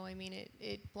does. You know, I mean,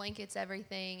 it blankets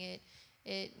everything.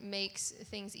 It makes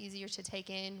things easier to take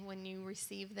in when you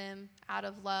receive them out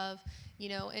of love. You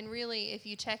know, and really, if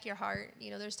you check your heart,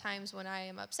 you know, there's times when I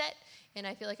am upset and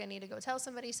I feel like I need to go tell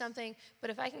somebody something.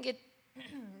 But if I can get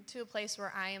to a place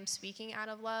where I am speaking out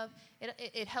of love,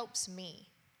 it helps me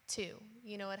too.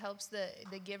 You know, it helps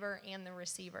the giver and the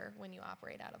receiver when you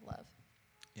operate out of love.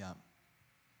 Yeah,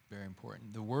 very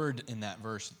important. The word in that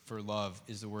verse for love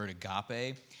is the word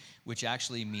agape, which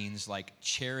actually means like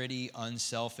charity,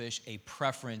 unselfish, a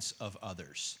preference of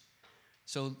others.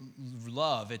 So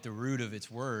love at the root of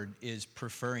its word is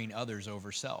preferring others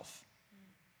over self.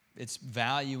 It's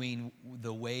valuing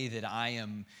the way that I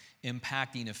am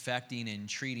impacting, affecting, and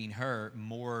treating her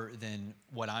more than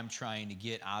what I'm trying to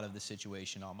get out of the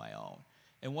situation on my own.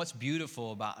 And what's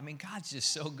beautiful about, God's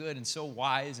just so good and so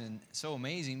wise and so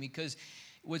amazing, because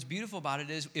what's beautiful about it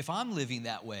is if I'm living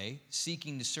that way,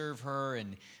 seeking to serve her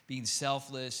and being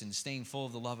selfless and staying full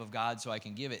of the love of God so I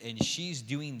can give it, and she's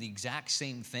doing the exact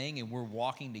same thing and we're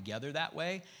walking together that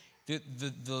way,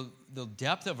 the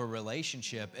depth of a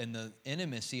relationship and the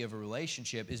intimacy of a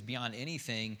relationship is beyond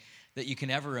anything that you can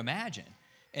ever imagine.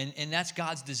 And that's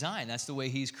God's design. That's the way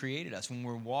he's created us, when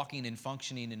we're walking and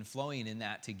functioning and flowing in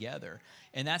that together.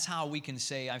 And that's how we can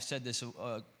say, I've said this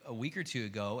a week or two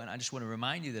ago, and I just want to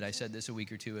remind you that I said this a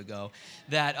week or two ago,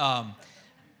 that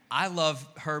I love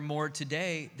her more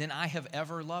today than I have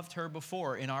ever loved her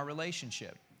before in our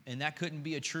relationship. And that couldn't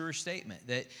be a truer statement.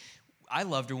 That I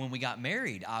loved her when we got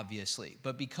married, obviously,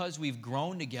 but because we've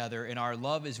grown together and our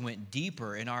love has went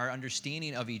deeper and our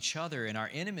understanding of each other and our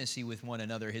intimacy with one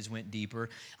another has went deeper,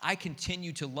 I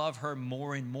continue to love her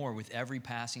more and more with every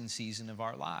passing season of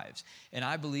our lives. And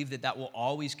I believe that that will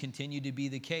always continue to be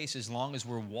the case as long as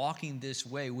we're walking this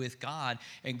way with God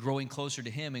and growing closer to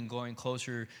him and growing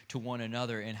closer to one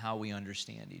another in how we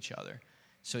understand each other.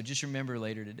 So just remember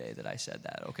later today that I said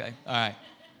that, okay? All right.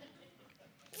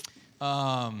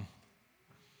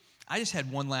 I just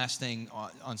had one last thing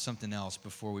on something else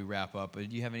before we wrap up. Do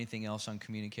you have anything else on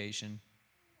communication?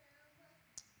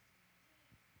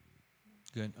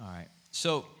 Good. All right.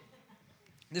 So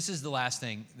this is the last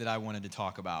thing that I wanted to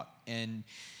talk about. And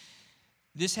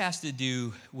this has to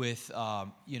do with,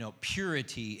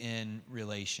 purity in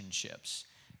relationships.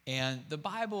 And the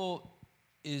Bible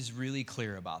is really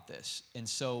clear about this. And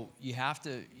so you have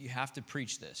to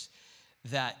preach this,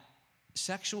 that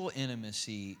sexual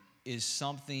intimacy is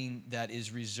something that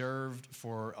is reserved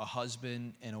for a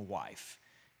husband and a wife.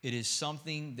 It is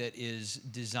something that is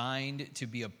designed to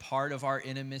be a part of our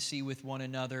intimacy with one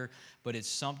another, but it's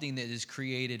something that is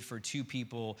created for two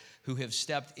people who have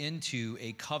stepped into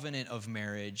a covenant of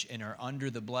marriage and are under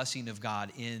the blessing of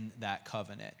God in that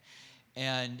covenant.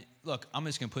 And look, I'm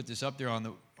just going to put this up there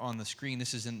on the screen.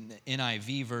 This is in the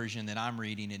NIV version that I'm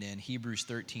reading it in, Hebrews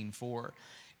 13:4.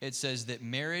 It says that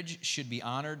marriage should be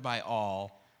honored by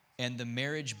all, and the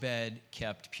marriage bed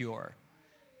kept pure.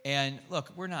 And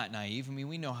look, we're not naive. I mean,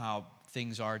 we know how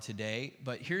things are today,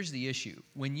 but here's the issue.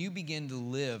 When you begin to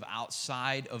live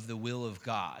outside of the will of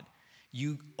God,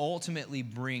 you ultimately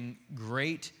bring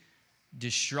great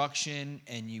destruction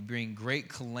and you bring great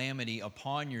calamity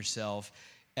upon yourself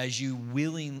as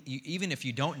even if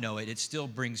you don't know it, it still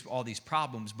brings all these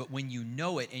problems. But when you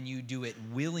know it and you do it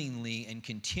willingly and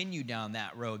continue down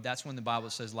that road, that's when the Bible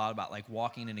says a lot about like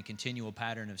walking in a continual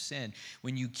pattern of sin.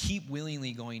 When you keep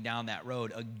willingly going down that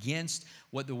road against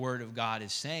what the Word of God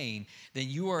is saying, then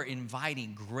you are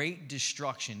inviting great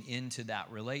destruction into that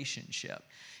relationship.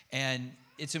 And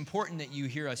it's important that you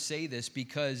hear us say this,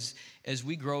 because as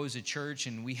we grow as a church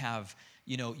and we have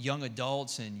young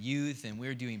adults and youth, and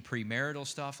we're doing premarital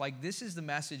stuff, like this is the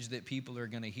message that people are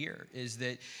going to hear, is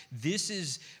that this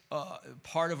is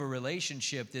part of a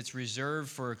relationship that's reserved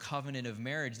for a covenant of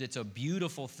marriage. That's a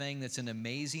beautiful thing. That's an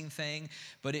amazing thing,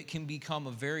 but it can become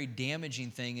a very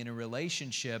damaging thing in a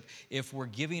relationship if we're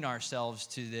giving ourselves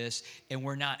to this and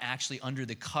we're not actually under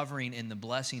the covering and the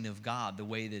blessing of God the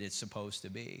way that it's supposed to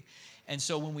be. And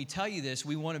so when we tell you this,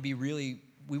 we want to be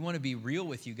real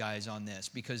with you guys on this,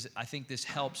 because I think this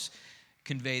helps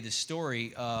convey the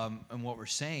story and what we're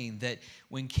saying, that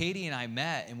when Katie and I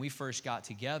met and we first got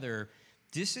together,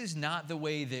 this is not the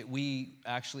way that we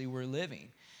actually were living.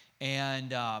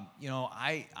 And,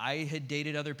 I had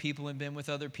dated other people and been with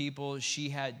other people. She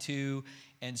had too.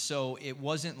 And so it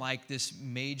wasn't like this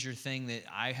major thing that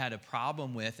I had a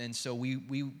problem with. And so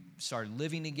we started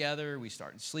living together. We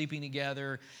started sleeping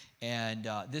together. And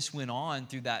this went on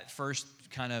through that first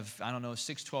kind of,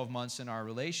 6-12 months in our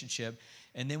relationship.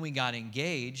 And then we got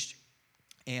engaged.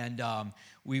 And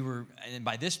and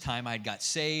by this time I got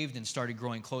saved and started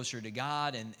growing closer to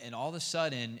God. And all of a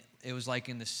sudden, it was like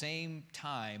in the same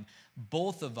time,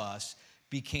 both of us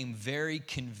became very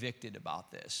convicted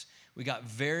about this. We got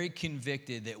very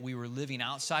convicted that we were living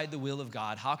outside the will of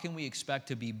God. How can we expect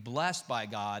to be blessed by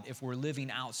God if we're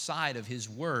living outside of His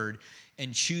Word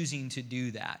and choosing to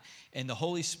do that? And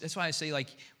that's why I say,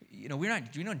 we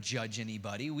don't judge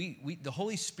anybody. The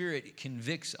Holy Spirit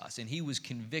convicts us, and He was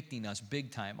convicting us big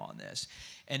time on this.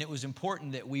 And it was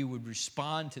important that we would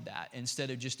respond to that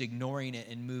instead of just ignoring it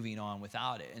and moving on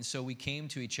without it. And so we came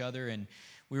to each other, and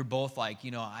we were both like,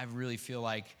 I really feel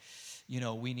like,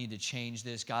 we need to change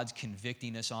this. God's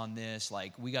convicting us on this.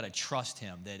 Like, we got to trust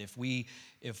Him, that if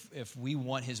we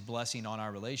want His blessing on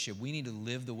our relationship, we need to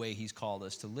live the way He's called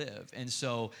us to live. And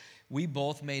so we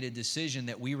both made a decision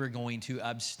that we were going to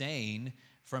abstain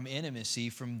from intimacy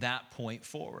from that point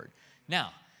forward.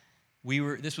 Now,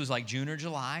 this was like June or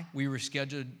July. We were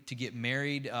scheduled to get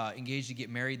married, engaged to get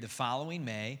married the following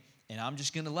May. And I'm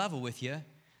just going to level with you.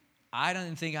 I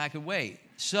didn't think I could wait.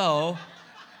 So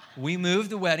we moved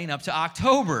the wedding up to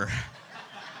October.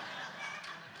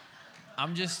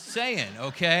 I'm just saying,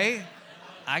 okay?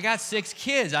 I got 6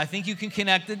 kids. I think you can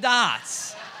connect the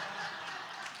dots.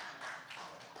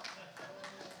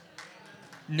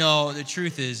 No, the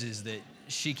truth is that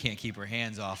she can't keep her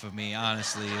hands off of me.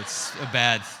 Honestly, it's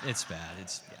bad.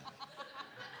 Yeah.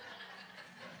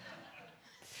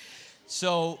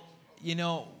 So,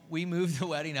 we moved the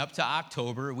wedding up to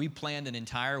October. We planned an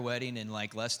entire wedding in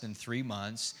like less than 3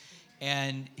 months.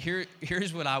 And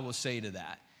here's what I will say to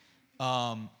that.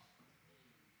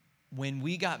 When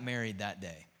we got married that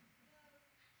day,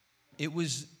 it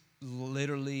was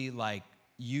literally like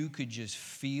you could just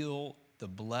feel the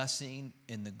blessing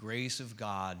and the grace of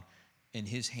God in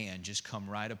his hand just come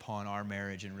right upon our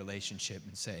marriage and relationship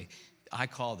and say, I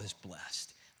call this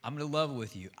blessed. I'm going to love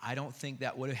with you. I don't think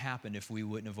that would have happened if we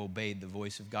wouldn't have obeyed the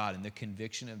voice of God and the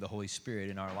conviction of the Holy Spirit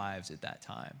in our lives at that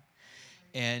time.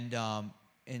 And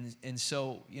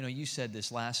so, you said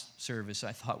this last service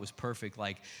I thought was perfect.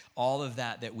 Like all of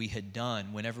that we had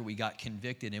done whenever we got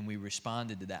convicted and we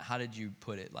responded to that. How did you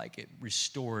put it? Like it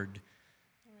restored.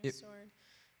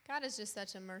 God is just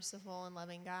such a merciful and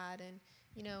loving God. And,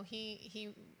 he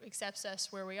accepts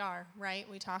us where we are, right?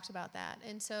 We talked about that.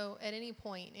 And so at any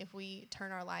point, if we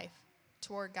turn our life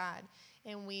toward God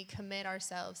and we commit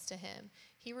ourselves to him,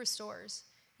 he restores.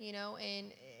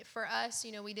 And for us,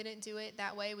 we didn't do it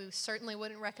that way. We certainly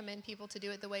wouldn't recommend people to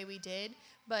do it the way we did,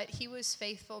 but he was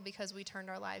faithful because we turned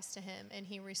our lives to him, and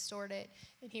he restored it,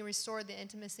 and he restored the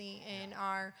intimacy in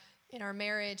our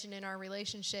marriage and in our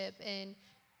relationship. And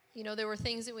there were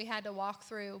things that we had to walk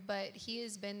through, but he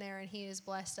has been there and he has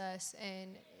blessed us,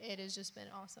 and it has just been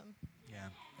awesome. Yeah,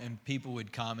 and people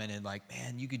would comment and like,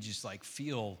 man, you could just like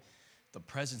feel the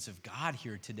presence of God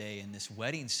here today in this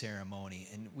wedding ceremony.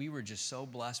 And we were just so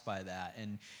blessed by that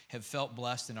and have felt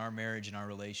blessed in our marriage and our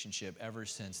relationship ever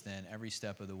since then, every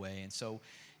step of the way. And so,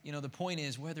 the point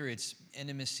is, whether it's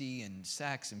intimacy and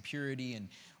sex and purity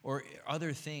or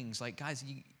other things, like guys,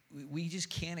 we just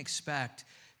can't expect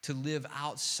to live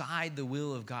outside the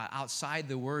will of God, outside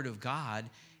the word of God,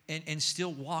 and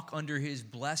still walk under his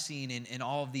blessing and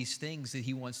all of these things that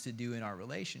he wants to do in our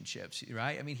relationships,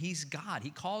 right? I mean, he's God.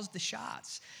 He calls the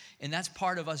shots. And that's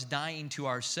part of us dying to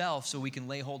ourselves so we can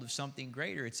lay hold of something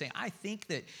greater. It's saying, I think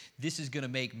that this is going to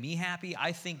make me happy.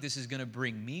 I think this is going to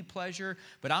bring me pleasure,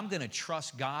 but I'm going to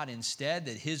trust God instead,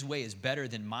 that his way is better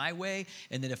than my way,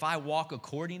 and that if I walk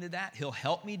according to that, he'll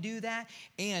help me do that,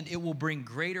 and it will bring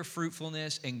greater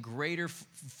fruitfulness and greater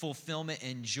fulfillment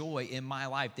and joy in my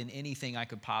life than anything I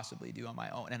could possibly do on my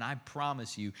own. And I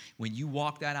promise you, when you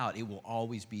walk that out, it will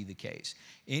always be the case.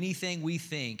 Anything we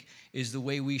think is the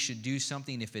way we should do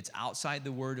something, if it's outside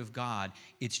the word of God,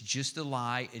 it's just a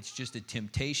lie. It's just a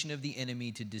temptation of the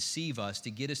enemy to deceive us,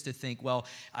 to get us to think, well,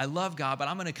 I love God, but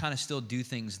I'm going to kind of still do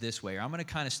things this way, or I'm going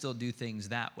to kind of still do things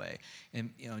that way.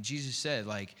 And, Jesus said,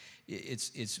 like,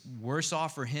 it's worse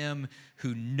off for him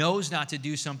who knows not to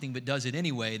do something but does it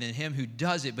anyway than him who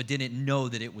does it but didn't know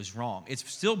that it was wrong. It's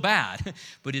still bad,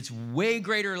 but it's way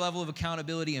greater level of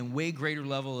accountability and way greater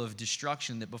level of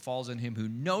destruction that befalls on him who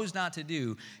knows not to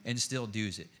do and still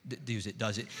does it.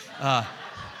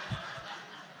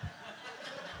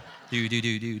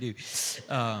 Do.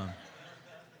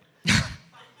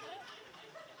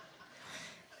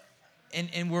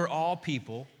 And we're all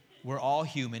people. We're all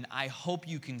human. I hope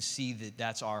you can see that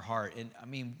that's our heart. And I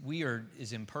mean, we are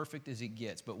as imperfect as it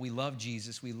gets, but we love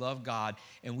Jesus, we love God,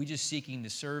 and we're just seeking to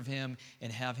serve him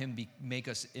and have him make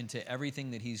us into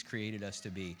everything that he's created us to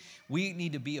be. We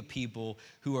need to be a people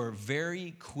who are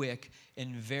very quick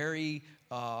and very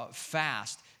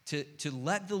fast to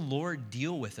let the Lord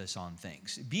deal with us on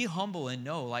things. Be humble and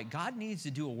know, like, God needs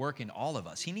to do a work in all of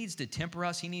us. He needs to temper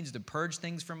us. He needs to purge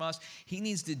things from us. He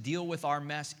needs to deal with our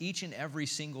mess each and every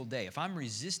single day. If I'm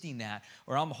resisting that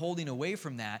or I'm holding away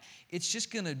from that, it's just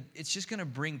gonna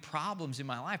bring problems in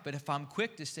my life. But if I'm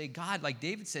quick to say, God, like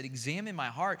David said, examine my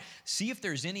heart, see if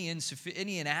there's any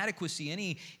inadequacy,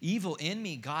 any evil in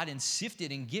me, God, and sift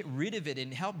it and get rid of it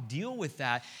and help deal with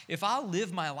that. If I'll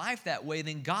live my life that way,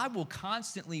 then God will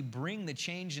constantly bring the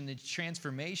change and the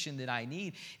transformation that I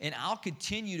need, and I'll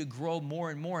continue to grow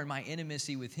more and more in my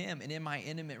intimacy with him and in my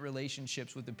intimate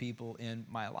relationships with the people in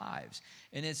my lives.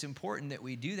 And it's important that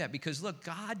we do that because, look,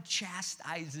 God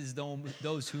chastises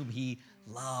those whom he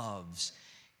loves.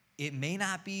 It may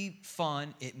not be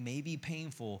fun, it may be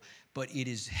painful, but it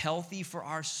is healthy for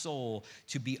our soul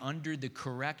to be under the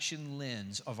correction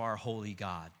lens of our holy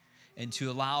God, and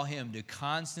to allow him to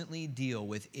constantly deal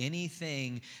with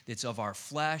anything that's of our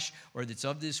flesh or that's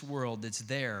of this world that's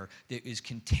there that is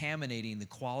contaminating the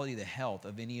quality, the health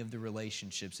of any of the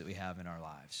relationships that we have in our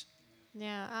lives.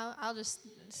 Yeah, I'll just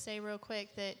say real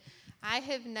quick that I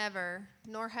have never,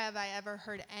 nor have I ever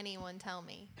heard anyone tell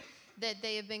me that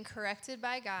they have been corrected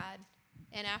by God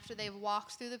and after they've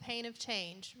walked through the pain of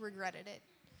change, regretted it.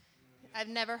 I've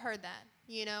never heard that.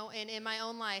 And in my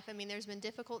own life, I mean, there's been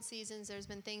difficult seasons, there's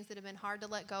been things that have been hard to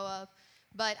let go of,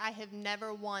 but I have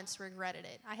never once regretted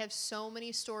it. I have so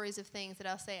many stories of things that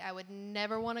I'll say I would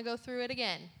never want to go through it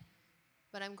again,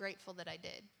 but I'm grateful that I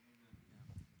did.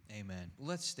 Amen. Well,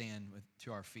 let's stand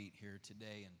to our feet here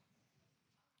today and